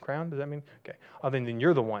 Crown, does that mean? Okay. Oh, then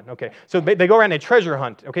you're the one. Okay. So they go around and treasure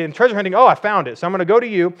hunt. Okay. And treasure hunting, I found it. So I'm going to go to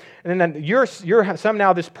you. And then you're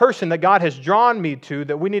somehow this person that God has drawn me to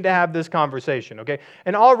that we need to have this conversation. Okay.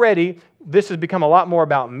 And already this has become a lot more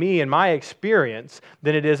about me and my experience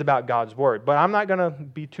than it is about God's Word. But I'm not going to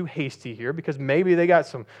be too hasty here because maybe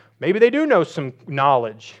they do know some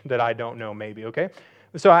knowledge that I don't know maybe. Okay.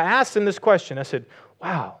 So I asked them this question. I said,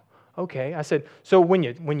 wow. Okay, I said, so when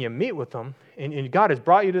you meet with them, and God has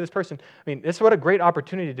brought you to this person, I mean, this is what a great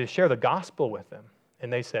opportunity to share the gospel with them.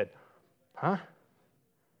 And they said, huh?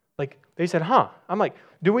 They said, huh? I'm like,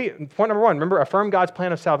 point number one, remember, affirm God's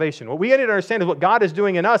plan of salvation. What we need to understand is what God is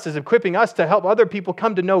doing in us is equipping us to help other people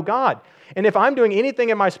come to know God. And if I'm doing anything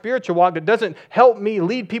in my spiritual walk that doesn't help me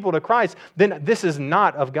lead people to Christ, then this is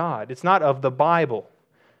not of God. It's not of the Bible.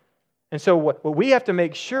 And so what we have to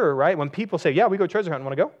make sure, right, when people say, yeah, we go treasure hunting,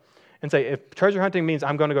 want to go? And say, if treasure hunting means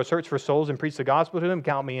I'm going to go search for souls and preach the gospel to them,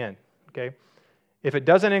 count me in, okay? If it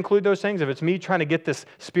doesn't include those things, if it's me trying to get this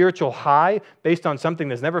spiritual high based on something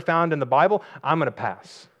that's never found in the Bible, I'm going to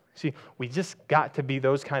pass. See, we just got to be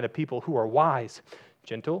those kind of people who are wise,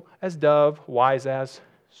 gentle as dove, wise as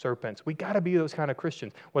serpents. We got to be those kind of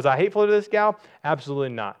Christians. Was I hateful to this gal? Absolutely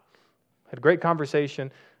not. Had a great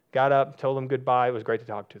conversation, got up, told them goodbye. It was great to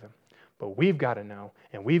talk to them. But we've got to know,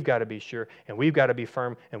 and we've got to be sure, and we've got to be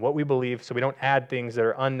firm in what we believe so we don't add things that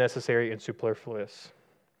are unnecessary and superfluous.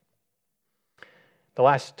 The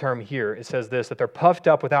last term here, it says this, that they're puffed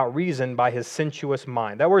up without reason by his sensuous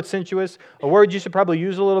mind. That word sensuous, a word you should probably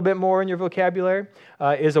use a little bit more in your vocabulary,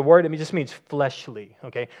 is a word that just means fleshly.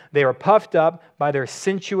 Okay, they are puffed up by their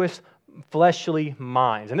sensuous fleshly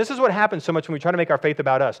minds. And this is what happens so much when we try to make our faith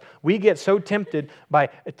about us. We get so tempted by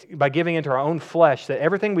giving into our own flesh that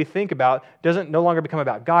everything we think about doesn't no longer become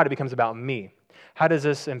about God, it becomes about me. How does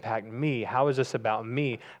this impact me? How is this about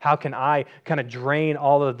me? How can I kind of drain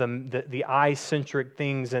all of the I-centric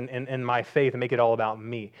things in my faith and make it all about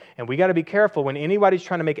me? And we got to be careful when anybody's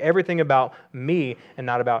trying to make everything about me and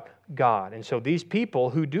not about God. And so these people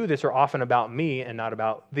who do this are often about me and not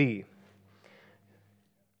about thee.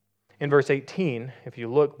 In verse 18, if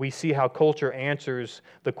you look, we see how culture answers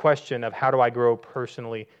the question of how do I grow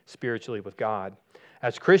personally, spiritually with God.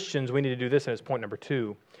 As Christians, we need to do this, and it's point number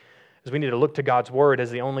 2, is we need to look to God's Word as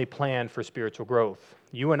the only plan for spiritual growth.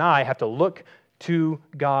 You and I have to look to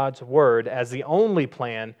God's Word as the only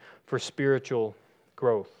plan for spiritual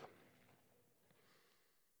growth.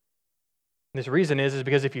 And this reason is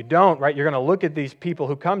because if you don't, right, you're going to look at these people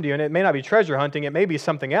who come to you, and it may not be treasure hunting, it may be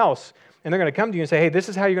something else, and they're going to come to you and say, hey, this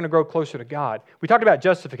is how you're going to grow closer to God. We talked about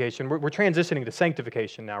justification. We're transitioning to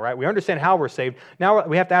sanctification now, right? We understand how we're saved. Now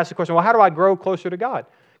we have to ask the question, well, how do I grow closer to God?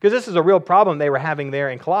 Because this is a real problem they were having there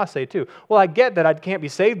in Colossae too. Well, I get that I can't be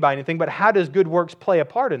saved by anything, but how does good works play a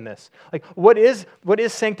part in this? Like, what is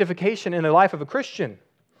sanctification in the life of a Christian?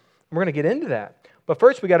 We're going to get into that. But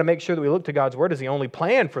first, we got to make sure that we look to God's Word as the only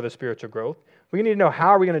plan for the spiritual growth. We need to know how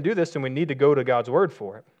are we going to do this, and we need to go to God's Word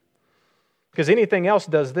for it. Because anything else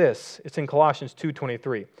does this. It's in Colossians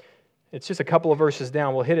 2:23. It's just a couple of verses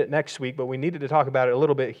down. We'll hit it next week, but we needed to talk about it a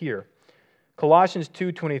little bit here. Colossians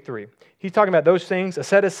 2:23. He's talking about those things,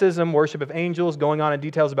 asceticism, worship of angels, going on in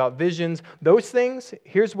details about visions. Those things,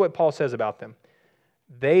 here's what Paul says about them.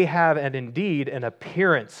 They have, and indeed, an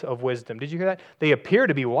appearance of wisdom. Did you hear that? They appear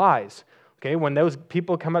to be wise. Okay, when those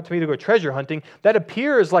people come up to me to go treasure hunting, that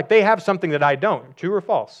appears like they have something that I don't. True or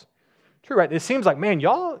false? True, right? It seems like, man,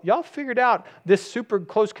 y'all figured out this super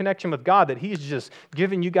close connection with God that He's just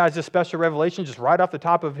giving you guys this special revelation just right off the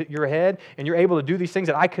top of your head, and you're able to do these things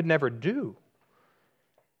that I could never do.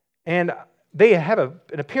 And they have an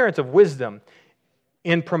appearance of wisdom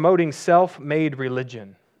in promoting self-made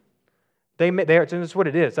religion. That's what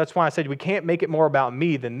it is. That's why I said we can't make it more about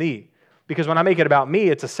me than thee. Because when I make it about me,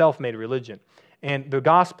 it's a self-made religion. And the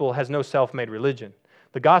gospel has no self-made religion.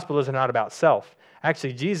 The gospel is not about self.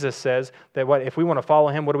 Actually, Jesus says that if we want to follow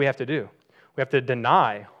Him, what do we have to do? We have to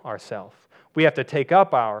deny ourselves. We have to take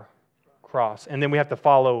up our cross. And then we have to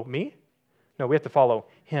follow me? No, we have to follow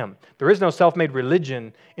Him. There is no self-made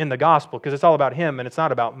religion in the gospel because it's all about Him and it's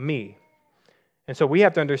not about me. And so we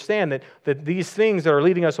have to understand that these things that are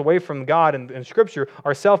leading us away from God and Scripture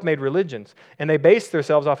are self-made religions. And they base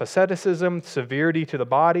themselves off asceticism, severity to the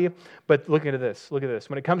body. But look at this. Look at this.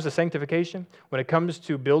 When it comes to sanctification, when it comes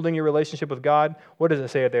to building your relationship with God, what does it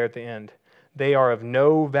say there at the end? They are of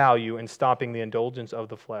no value in stopping the indulgence of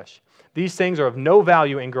the flesh. These things are of no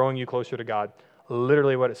value in growing you closer to God.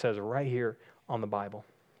 Literally what it says right here on the Bible.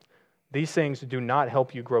 These things do not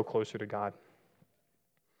help you grow closer to God.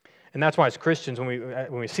 And that's why as Christians, when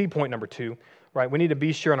we see point number 2, right, we need to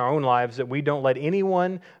be sure in our own lives that we don't let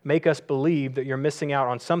anyone make us believe that you're missing out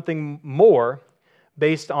on something more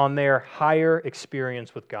based on their higher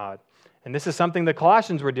experience with God. And this is something the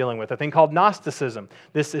Colossians were dealing with, a thing called Gnosticism.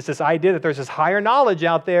 This is this idea that there's this higher knowledge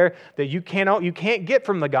out there that you can't get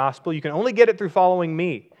from the gospel. You can only get it through following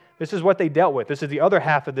me. This is what they dealt with. This is the other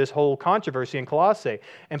half of this whole controversy in Colossae.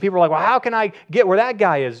 And people are like, well, how can I get where that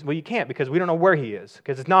guy is? Well, you can't, because we don't know where he is,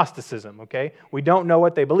 because it's Gnosticism, okay? We don't know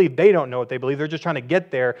what they believe. They don't know what they believe. They're just trying to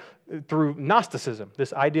get there through Gnosticism,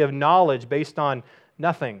 this idea of knowledge based on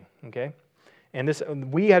nothing, okay?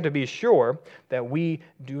 And we have to be sure that we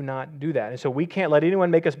do not do that. And so we can't let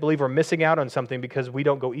anyone make us believe we're missing out on something because we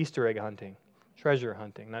don't go Easter egg hunting. Treasure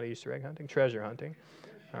hunting, not Easter egg hunting, treasure hunting,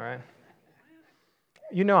 all right?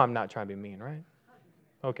 You know I'm not trying to be mean, right?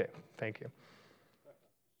 Okay, thank you.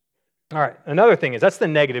 All right, another thing is, that's the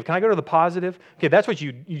negative. Can I go to the positive? Okay, that's what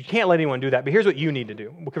you can't let anyone do that, but here's what you need to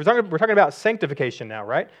do. Because we're talking about sanctification now,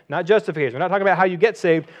 right? Not justification. We're not talking about how you get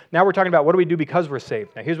saved. Now we're talking about what do we do because we're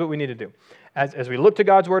saved. Now here's what we need to do. As we look to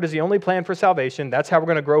God's Word as the only plan for salvation, that's how we're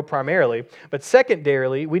going to grow primarily. But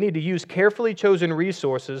secondarily, we need to use carefully chosen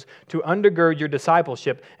resources to undergird your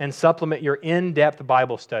discipleship and supplement your in-depth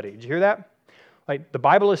Bible study. Did you hear that? Like, the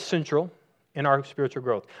Bible is central in our spiritual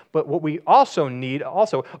growth. But what we also need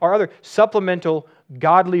are other supplemental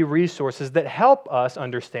godly resources that help us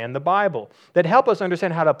understand the Bible, that help us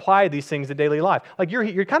understand how to apply these things to daily life. Like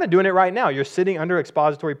you're kind of doing it right now. You're sitting under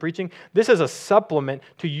expository preaching. This is a supplement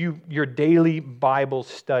to your daily Bible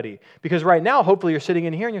study. Because right now, hopefully you're sitting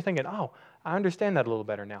in here and you're thinking, oh, I understand that a little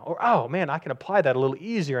better now. Or, oh, man, I can apply that a little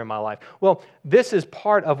easier in my life. Well, this is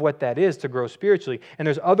part of what that is to grow spiritually. And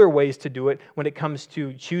there's other ways to do it when it comes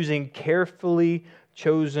to choosing carefully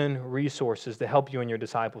chosen resources to help you in your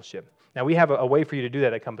discipleship. Now, we have a way for you to do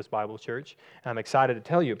that at Compass Bible Church, and I'm excited to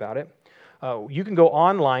tell you about it. You can go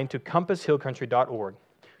online to compasshillcountry.org.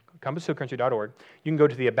 compasshillcountry.org. You can go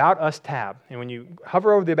to the About Us tab, and when you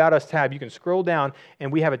hover over the About Us tab, you can scroll down,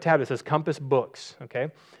 and we have a tab that says Compass Books, okay?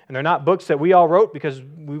 And they're not books that we all wrote because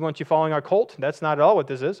we want you following our cult. That's not at all what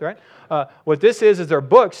this is, right? What this is they're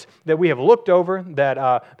books that we have looked over, that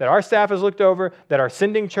our staff has looked over, that our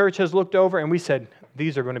sending church has looked over, and we said,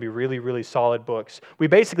 these are going to be really, really solid books. We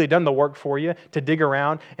basically done the work for you to dig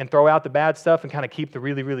around and throw out the bad stuff and kind of keep the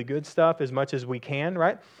really, really good stuff as much as we can,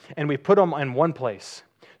 right? And we put them in one place.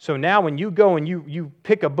 So now when you go and you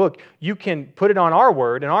pick a book, you can put it on our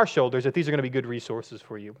word and our shoulders that these are going to be good resources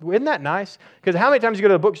for you. Isn't that nice? Because how many times you go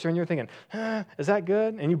to the bookstore and you're thinking, is that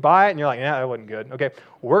good? And you buy it and you're like, yeah, that wasn't good. Okay,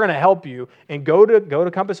 we're going to help you. And go to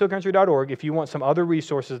compasshillcountry.org if you want some other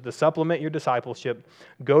resources to supplement your discipleship.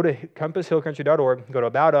 Go to compasshillcountry.org, go to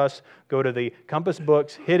About Us, go to the Compass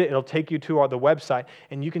Books, hit it. It'll take you to the website,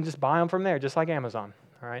 and you can just buy them from there, just like Amazon.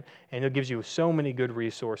 All right, and it gives you so many good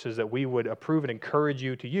resources that we would approve and encourage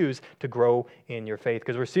you to use to grow in your faith,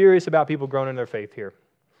 because we're serious about people growing in their faith here.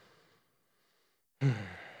 Remember,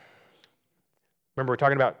 we're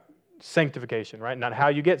talking about sanctification, right? Not how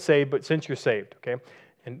you get saved, but since you're saved, okay?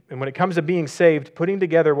 And when it comes to being saved, putting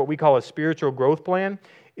together what we call a spiritual growth plan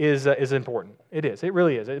is important. It is. It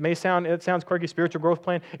really is. It sounds quirky, spiritual growth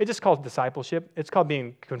plan. It's just called discipleship. It's called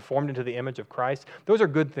being conformed into the image of Christ. Those are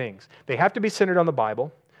good things. They have to be centered on the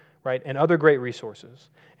Bible, right, and other great resources.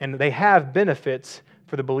 And they have benefits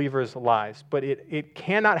for the believer's lives. But it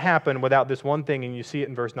cannot happen without this one thing, and you see it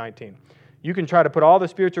in verse 19. You can try to put all the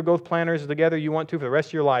spiritual growth planners together you want to for the rest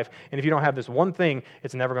of your life, and if you don't have this one thing,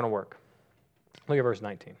 it's never going to work. Look at verse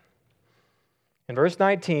 19. In verse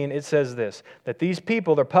 19, it says this, that these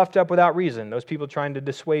people, they're puffed up without reason, those people trying to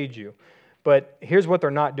dissuade you. But here's what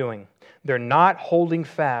they're not doing. They're not holding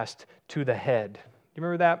fast to the head. Do you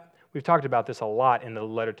remember that? We've talked about this a lot in the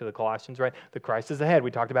letter to the Colossians, right? The Christ is the head.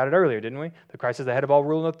 We talked about it earlier, didn't we? The Christ is the head of all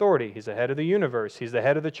rule and authority. He's the head of the universe. He's the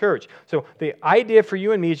head of the church. So the idea for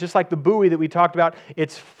you and me is just like the buoy that we talked about.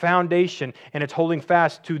 It's foundation, and it's holding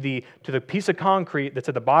fast to the piece of concrete that's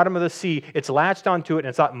at the bottom of the sea. It's latched onto it, and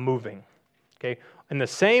it's not moving. Okay? In the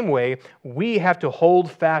same way, we have to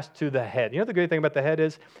hold fast to the head. You know what the great thing about the head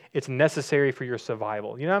is? It's necessary for your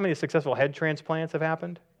survival. You know how many successful head transplants have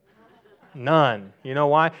happened? None. You know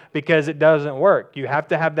why? Because it doesn't work. You have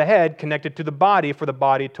to have the head connected to the body for the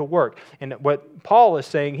body to work. And what Paul is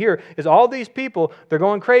saying here is all these people, they're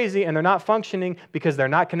going crazy and they're not functioning because they're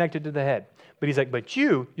not connected to the head. But he's like, but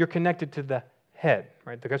you're connected to the head,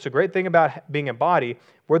 right? That's a great thing about being a body.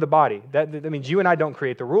 We're the body. That means you and I don't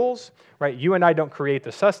create the rules, right? You and I don't create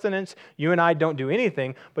the sustenance. You and I don't do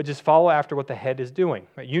anything, but just follow after what the head is doing.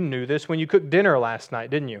 Right? You knew this when you cooked dinner last night,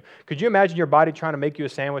 didn't you? Could you imagine your body trying to make you a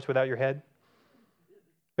sandwich without your head?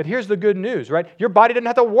 But here's the good news, right? Your body doesn't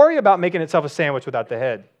have to worry about making itself a sandwich without the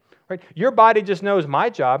head. Right? Your body just knows my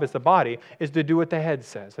job as the body is to do what the head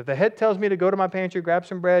says. If the head tells me to go to my pantry, grab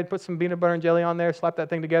some bread, put some peanut butter and jelly on there, slap that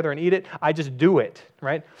thing together and eat it, I just do it,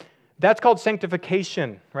 right? That's called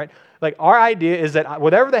sanctification, right? Like our idea is that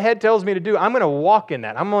whatever the head tells me to do, I'm going to walk in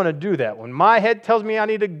that. I'm going to do that. When my head tells me I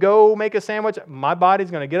need to go make a sandwich, my body's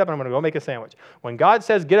going to get up and I'm going to go make a sandwich. When God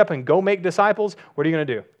says get up and go make disciples, what are you going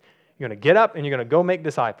to do? You're going to get up and you're going to go make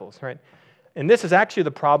disciples, right? And this is actually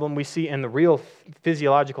the problem we see in the real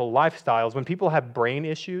physiological lifestyles. When people have brain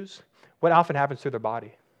issues, what often happens to their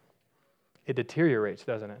body? It deteriorates,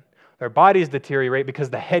 doesn't it? Their bodies deteriorate because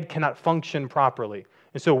the head cannot function properly.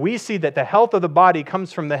 And so we see that the health of the body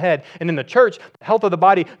comes from the head. And in the church, the health of the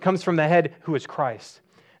body comes from the head, who is Christ.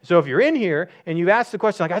 So if you're in here and you've asked the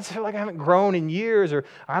question, like, I just feel like I haven't grown in years, or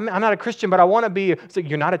I'm not a Christian, but I want to be, it's like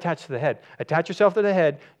you're not attached to the head. Attach yourself to the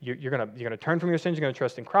head. You're going to turn from your sins. You're going to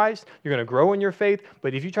trust in Christ. You're going to grow in your faith.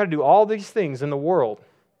 But if you try to do all these things in the world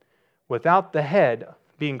without the head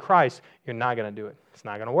being Christ, you're not going to do it. It's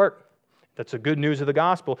not going to work. That's the good news of the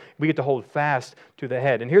gospel. We get to hold fast to the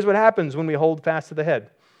head. And here's what happens when we hold fast to the head.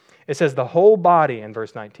 It says the whole body in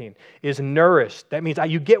verse 19 is nourished. That means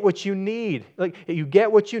you get what you need. Like you get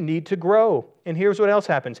what you need to grow. And here's what else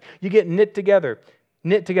happens. You get knit together.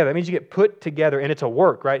 Knit together. That means you get put together, and it's a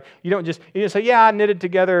work, right? You don't just say, yeah, I knitted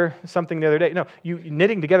together something the other day. No,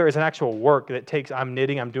 knitting together is an actual work that takes, I'm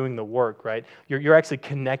knitting, I'm doing the work, right? You're actually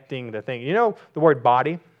connecting the thing. You know the word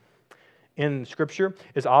body in Scripture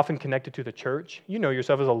is often connected to the church. You know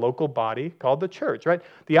yourself as a local body called the church, right?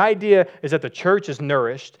 The idea is that the church is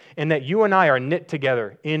nourished and that you and I are knit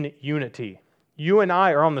together in unity. You and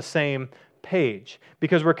I are on the same page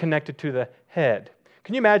because we're connected to the head.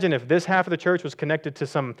 Can you imagine if this half of the church was connected to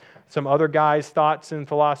some other guy's thoughts and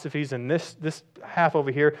philosophies, and this half over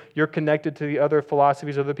here, you're connected to the other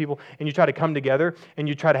philosophies of the people, and you try to come together and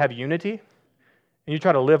you try to have unity and you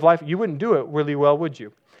try to live life? You wouldn't do it really well, would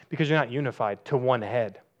you? Because you're not unified to one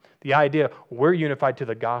head. The idea, we're unified to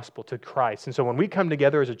the gospel, to Christ. And so when we come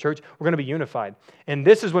together as a church, we're going to be unified. And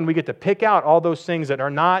this is when we get to pick out all those things that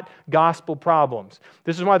are not gospel problems.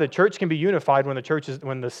 This is why the church can be unified when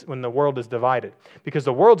the world is divided. Because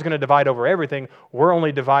the world's going to divide over everything. We're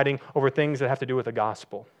only dividing over things that have to do with the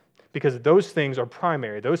gospel. Because those things are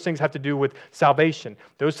primary. Those things have to do with salvation.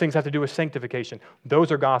 Those things have to do with sanctification.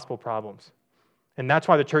 Those are gospel problems. And that's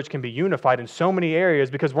why the church can be unified in so many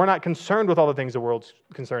areas, because we're not concerned with all the things the world's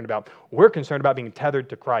concerned about. We're concerned about being tethered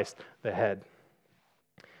to Christ, the head.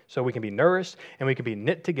 So we can be nourished and we can be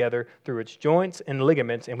knit together through its joints and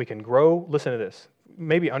ligaments, and we can grow. Listen to this.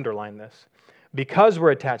 Maybe underline this. Because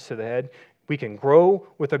we're attached to the head, we can grow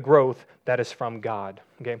with a growth that is from God.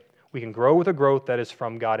 Okay? We can grow with a growth that is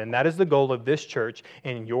from God. And that is the goal of this church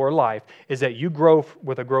in your life, is that you grow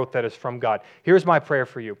with a growth that is from God. Here's my prayer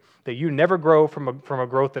for you, that you never grow from a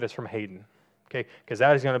growth that is from Hayden. Okay? Because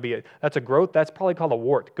that is going to be that's a growth, that's probably called a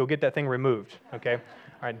wart. Go get that thing removed. Okay? All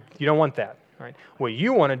right? You don't want that. All right? What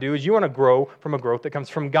you want to do is you want to grow from a growth that comes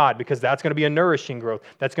from God, because that's going to be a nourishing growth.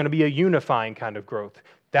 That's going to be a unifying kind of growth.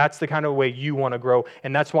 That's the kind of way you want to grow.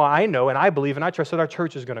 And that's why I know and I believe and I trust that our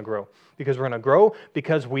church is going to grow. Because we're going to grow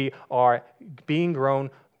because we are being grown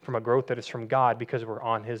from a growth that is from God, because we're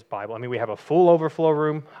on His Bible. I mean, we have a full overflow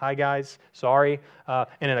room. Hi, guys. Sorry. And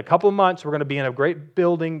in a couple of months, we're going to be in a great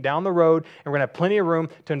building down the road, and we're going to have plenty of room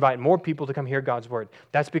to invite more people to come hear God's Word.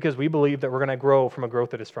 That's because we believe that we're going to grow from a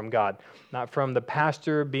growth that is from God, not from the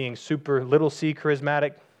pastor being super little c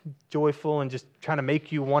charismatic, joyful, and just trying to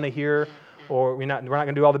make you want to hear. Or we're not going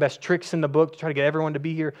to do all the best tricks in the book to try to get everyone to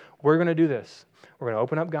be here. We're going to do this. We're going to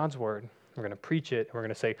open up God's Word. We're going to preach it. And we're going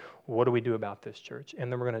to say, what do we do about this, church?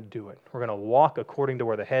 And then we're going to do it. We're going to walk according to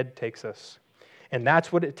where the head takes us. And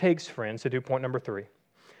that's what it takes, friends, to do point number 3.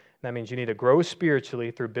 That means you need to grow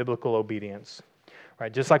spiritually through biblical obedience.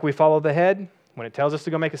 Right? Just like we follow the head, when it tells us to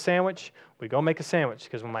go make a sandwich, we go make a sandwich.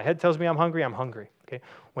 Because when my head tells me I'm hungry, I'm hungry. Okay?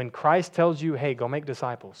 When Christ tells you, hey, go make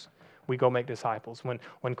disciples, we go make disciples.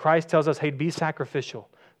 When Christ tells us, hey, be sacrificial,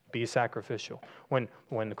 be sacrificial. When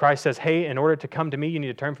Christ says, hey, in order to come to me, you need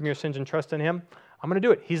to turn from your sins and trust in Him, I'm going to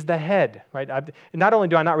do it. He's the head, right? Not only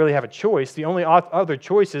do I not really have a choice, the only other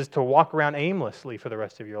choice is to walk around aimlessly for the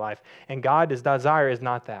rest of your life. And God's desire is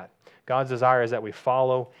not that. God's desire is that we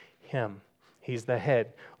follow Him. He's the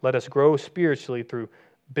head. Let us grow spiritually through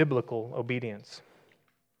biblical obedience.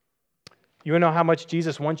 You want to know how much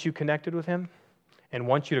Jesus wants you connected with Him and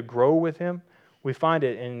wants you to grow with Him? We find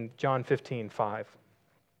it in John 15:5.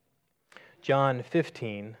 John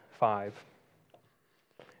 15:5.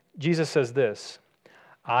 Jesus says this,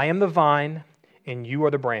 I am the vine, and you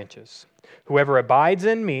are the branches. Whoever abides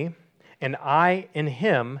in me, and I in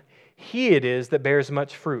him, he it is that bears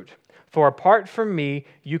much fruit. For apart from me,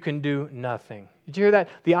 you can do nothing. Did you hear that?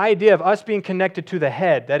 The idea of us being connected to the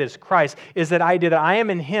head, that is Christ, is that idea that I am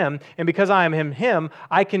in Him, and because I am in Him,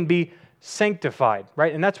 I can be sanctified,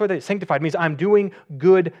 right? And that's what sanctified means. I'm doing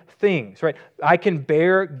good things, right? I can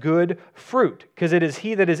bear good fruit because it is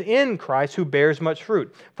He that is in Christ who bears much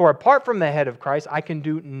fruit. For apart from the head of Christ, I can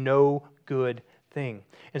do no good thing.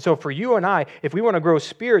 And so for you and I, if we want to grow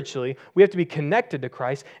spiritually, we have to be connected to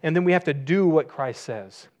Christ, and then we have to do what Christ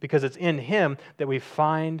says, because it's in Him that we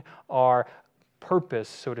find our purpose,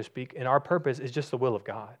 so to speak, and our purpose is just the will of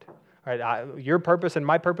God. Right? Your purpose and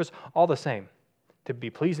my purpose, all the same. To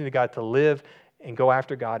be pleasing to God, to live and go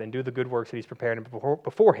after God and do the good works that He's prepared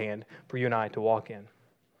beforehand for you and I to walk in.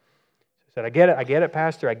 He said, I get it,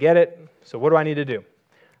 Pastor, I get it. So what do I need to do?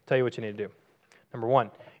 I'll tell you what you need to do. Number one,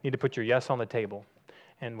 you need to put your yes on the table.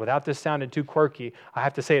 And without this sounding too quirky, I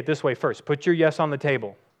have to say it this way first. Put your yes on the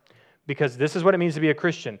table. Because this is what it means to be a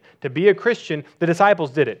Christian. To be a Christian, the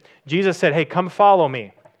disciples did it. Jesus said, hey, come follow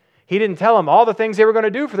me. He didn't tell them all the things they were going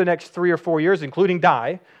to do for the next 3 or 4 years, including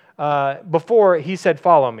die, before He said,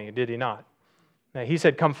 follow me, did He not? Now, He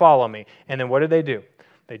said, come follow me. And then what did they do?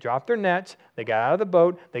 They dropped their nets, they got out of the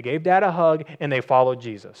boat, they gave Dad a hug, and they followed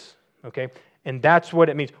Jesus. Okay? And that's what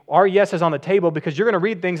it means. Our yes is on the table because you're going to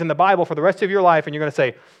read things in the Bible for the rest of your life, and you're going to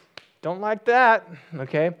say, don't like that,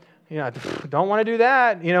 okay? Don't want to do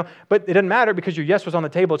that, But it doesn't matter because your yes was on the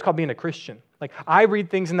table. It's called being a Christian. Like, I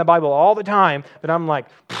read things in the Bible all the time that I'm like,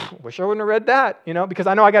 wish I wouldn't have read that, because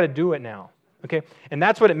I know I got to do it now. Okay, and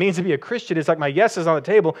that's what it means to be a Christian. It's like my yes is on the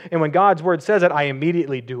table, and when God's Word says it, I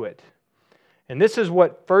immediately do it. And this is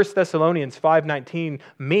what 1 Thessalonians 5:19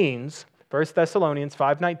 means. 1 Thessalonians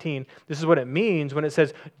 5:19, this is what it means when it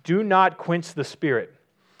says, do not quench the Spirit.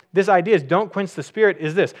 This idea is don't quench the Spirit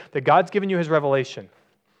is this, that God's given you His revelation,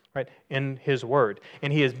 right, in His Word.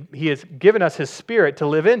 And He has given us His Spirit to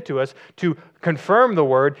live into us, to confirm the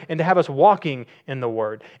Word, and to have us walking in the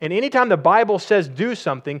Word. And anytime the Bible says do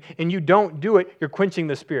something and you don't do it, you're quenching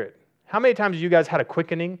the Spirit. How many times have you guys had a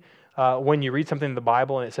quickening when you read something in the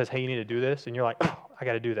Bible and it says, hey, you need to do this? And you're like, oh, I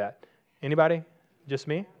got to do that. Anybody? Just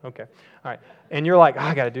me? Okay. All right. And you're like, oh,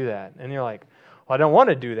 I got to do that. And you're like, well, I don't want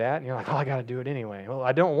to do that. And you're like, oh, I got to do it anyway. Well,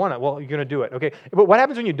 I don't want it. Well, you're going to do it. Okay. But what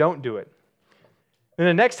happens when you don't do it? And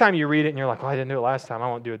the next time you read it and you're like, well, I didn't do it last time. I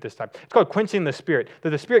won't do it this time. It's called quenching the Spirit.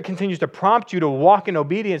 That the Spirit continues to prompt you to walk in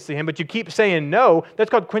obedience to Him, but you keep saying no. That's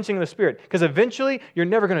called quenching the Spirit. Because eventually, you're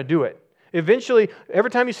never going to do it. Eventually, every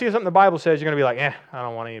time you see something the Bible says, you're going to be like, I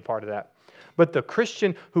don't want any part of that. But the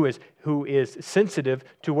Christian who is sensitive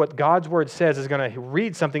to what God's Word says is going to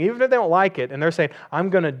read something, even if they don't like it, and they're saying, I'm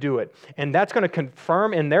going to do it. And that's going to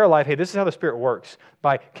confirm in their life, hey, this is how the Spirit works,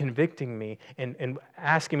 by convicting me and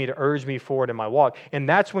asking me to urge me forward in my walk. And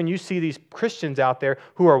that's when you see these Christians out there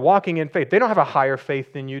who are walking in faith. They don't have a higher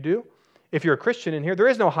faith than you do. If you're a Christian in here, there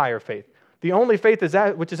is no higher faith. The only faith is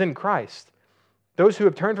that which is in Christ. Those who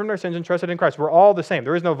have turned from their sins and trusted in Christ, we're all the same.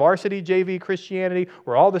 There is no varsity, JV, Christianity.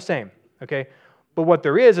 We're all the same. Okay? But what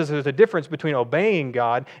there is there's a difference between obeying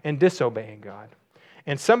God and disobeying God.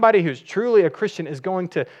 And somebody who's truly a Christian is going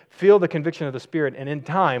to feel the conviction of the Spirit, and in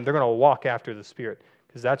time, they're going to walk after the Spirit,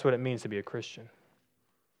 because that's what it means to be a Christian.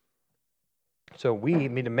 So we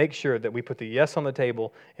need to make sure that we put the yes on the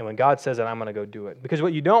table, and when God says it, I'm going to go do it. Because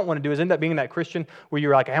what you don't want to do is end up being that Christian where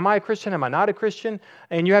you're like, am I a Christian? Am I not a Christian?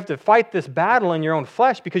 And you have to fight this battle in your own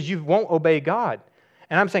flesh because you won't obey God.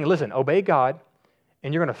 And I'm saying, listen, obey God,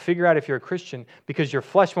 and you're going to figure out if you're a Christian because your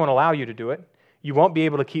flesh won't allow you to do it. You won't be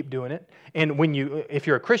able to keep doing it. And if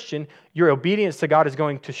you're a Christian, your obedience to God is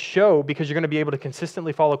going to show because you're going to be able to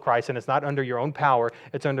consistently follow Christ, and it's not under your own power.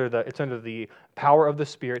 It's under the power of the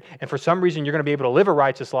Spirit. And for some reason, you're going to be able to live a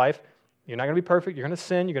righteous life. You're not going to be perfect. You're going to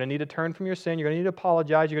sin. You're going to need to turn from your sin. You're going to need to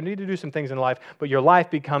apologize. You're going to need to do some things in life. But your life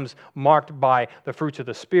becomes marked by the fruits of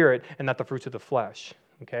the Spirit and not the fruits of the flesh.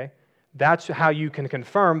 Okay? That's how you can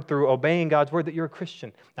confirm through obeying God's word that you're a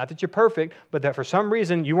Christian. Not that you're perfect, but that for some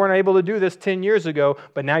reason you weren't able to do this 10 years ago,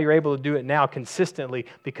 but now you're able to do it now consistently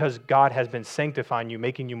because God has been sanctifying you,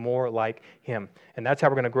 making you more like Him. And that's how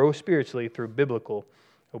we're going to grow spiritually, through biblical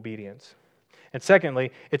obedience. And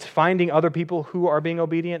secondly, it's finding other people who are being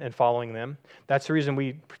obedient and following them. That's the reason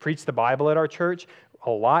we preach the Bible at our church a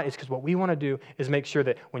lot, is because what we want to do is make sure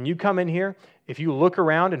that when you come in here, if you look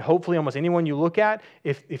around, and hopefully almost anyone you look at,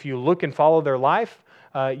 if you look and follow their life,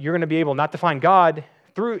 you're going to be able not to find God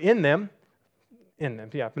in them,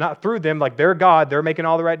 not through them, like they're God, they're making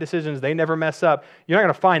all the right decisions, they never mess up. You're not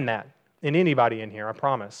going to find that in anybody in here, I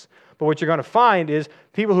promise. But what you're going to find is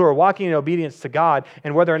people who are walking in obedience to God,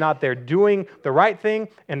 and whether or not they're doing the right thing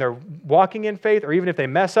and they're walking in faith, or even if they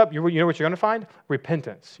mess up, you know what you're going to find?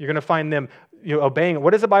 Repentance. You're going to find them obeying.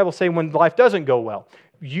 What does the Bible say when life doesn't go well?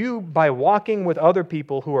 You, by walking with other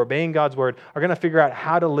people who are obeying God's word, are going to figure out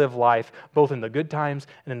how to live life both in the good times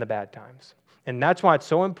and in the bad times. And that's why it's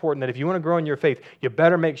so important that if you want to grow in your faith, you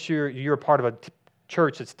better make sure you're a part of a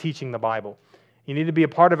church that's teaching the Bible. You need to be a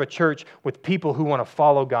part of a church with people who want to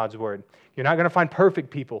follow God's word. You're not going to find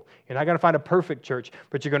perfect people. You're not going to find a perfect church,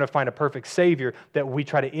 but you're going to find a perfect Savior that we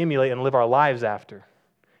try to emulate and live our lives after.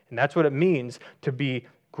 And that's what it means to be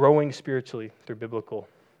growing spiritually through biblical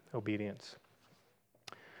obedience.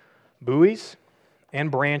 Buoys and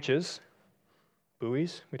branches.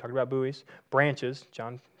 Buoys, we talked about buoys. Branches,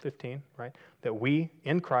 John 15, right? That we,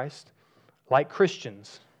 in Christ, like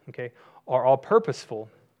Christians, okay, are all purposeful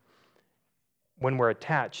when we're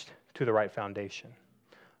attached to the right foundation.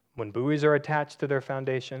 When buoys are attached to their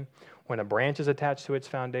foundation, when a branch is attached to its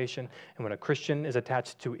foundation, and when a Christian is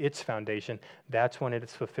attached to its foundation, that's when it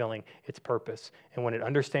is fulfilling its purpose. And when it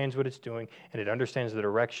understands what it's doing, and it understands the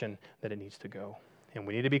direction that it needs to go. And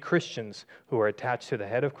we need to be Christians who are attached to the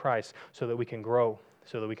head of Christ so that we can grow,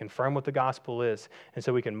 so that we can confirm what the gospel is, and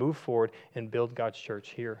so we can move forward and build God's church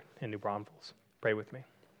here in New Braunfels. Pray with me.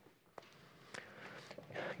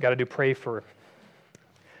 God, I do pray for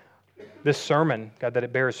this sermon, God, that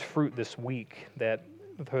it bears fruit this week, that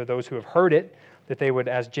for those who have heard it, that they would,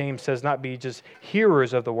 as James says, not be just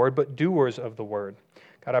hearers of the word, but doers of the word.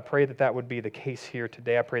 God, I pray that that would be the case here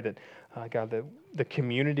today. I pray that, God, the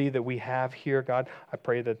community that we have here, God, I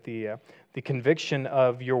pray that the conviction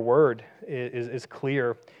of your word is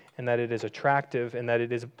clear, and that it is attractive, and that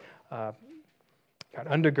it is, God,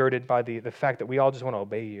 undergirded by the fact that we all just want to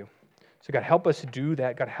obey you. So God, help us do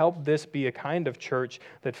that. God, help this be a kind of church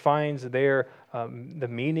that finds the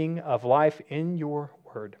meaning of life in your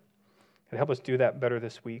word. And help us do that better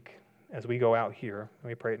this week as we go out here. And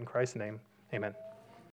we pray it in Christ's name. Amen.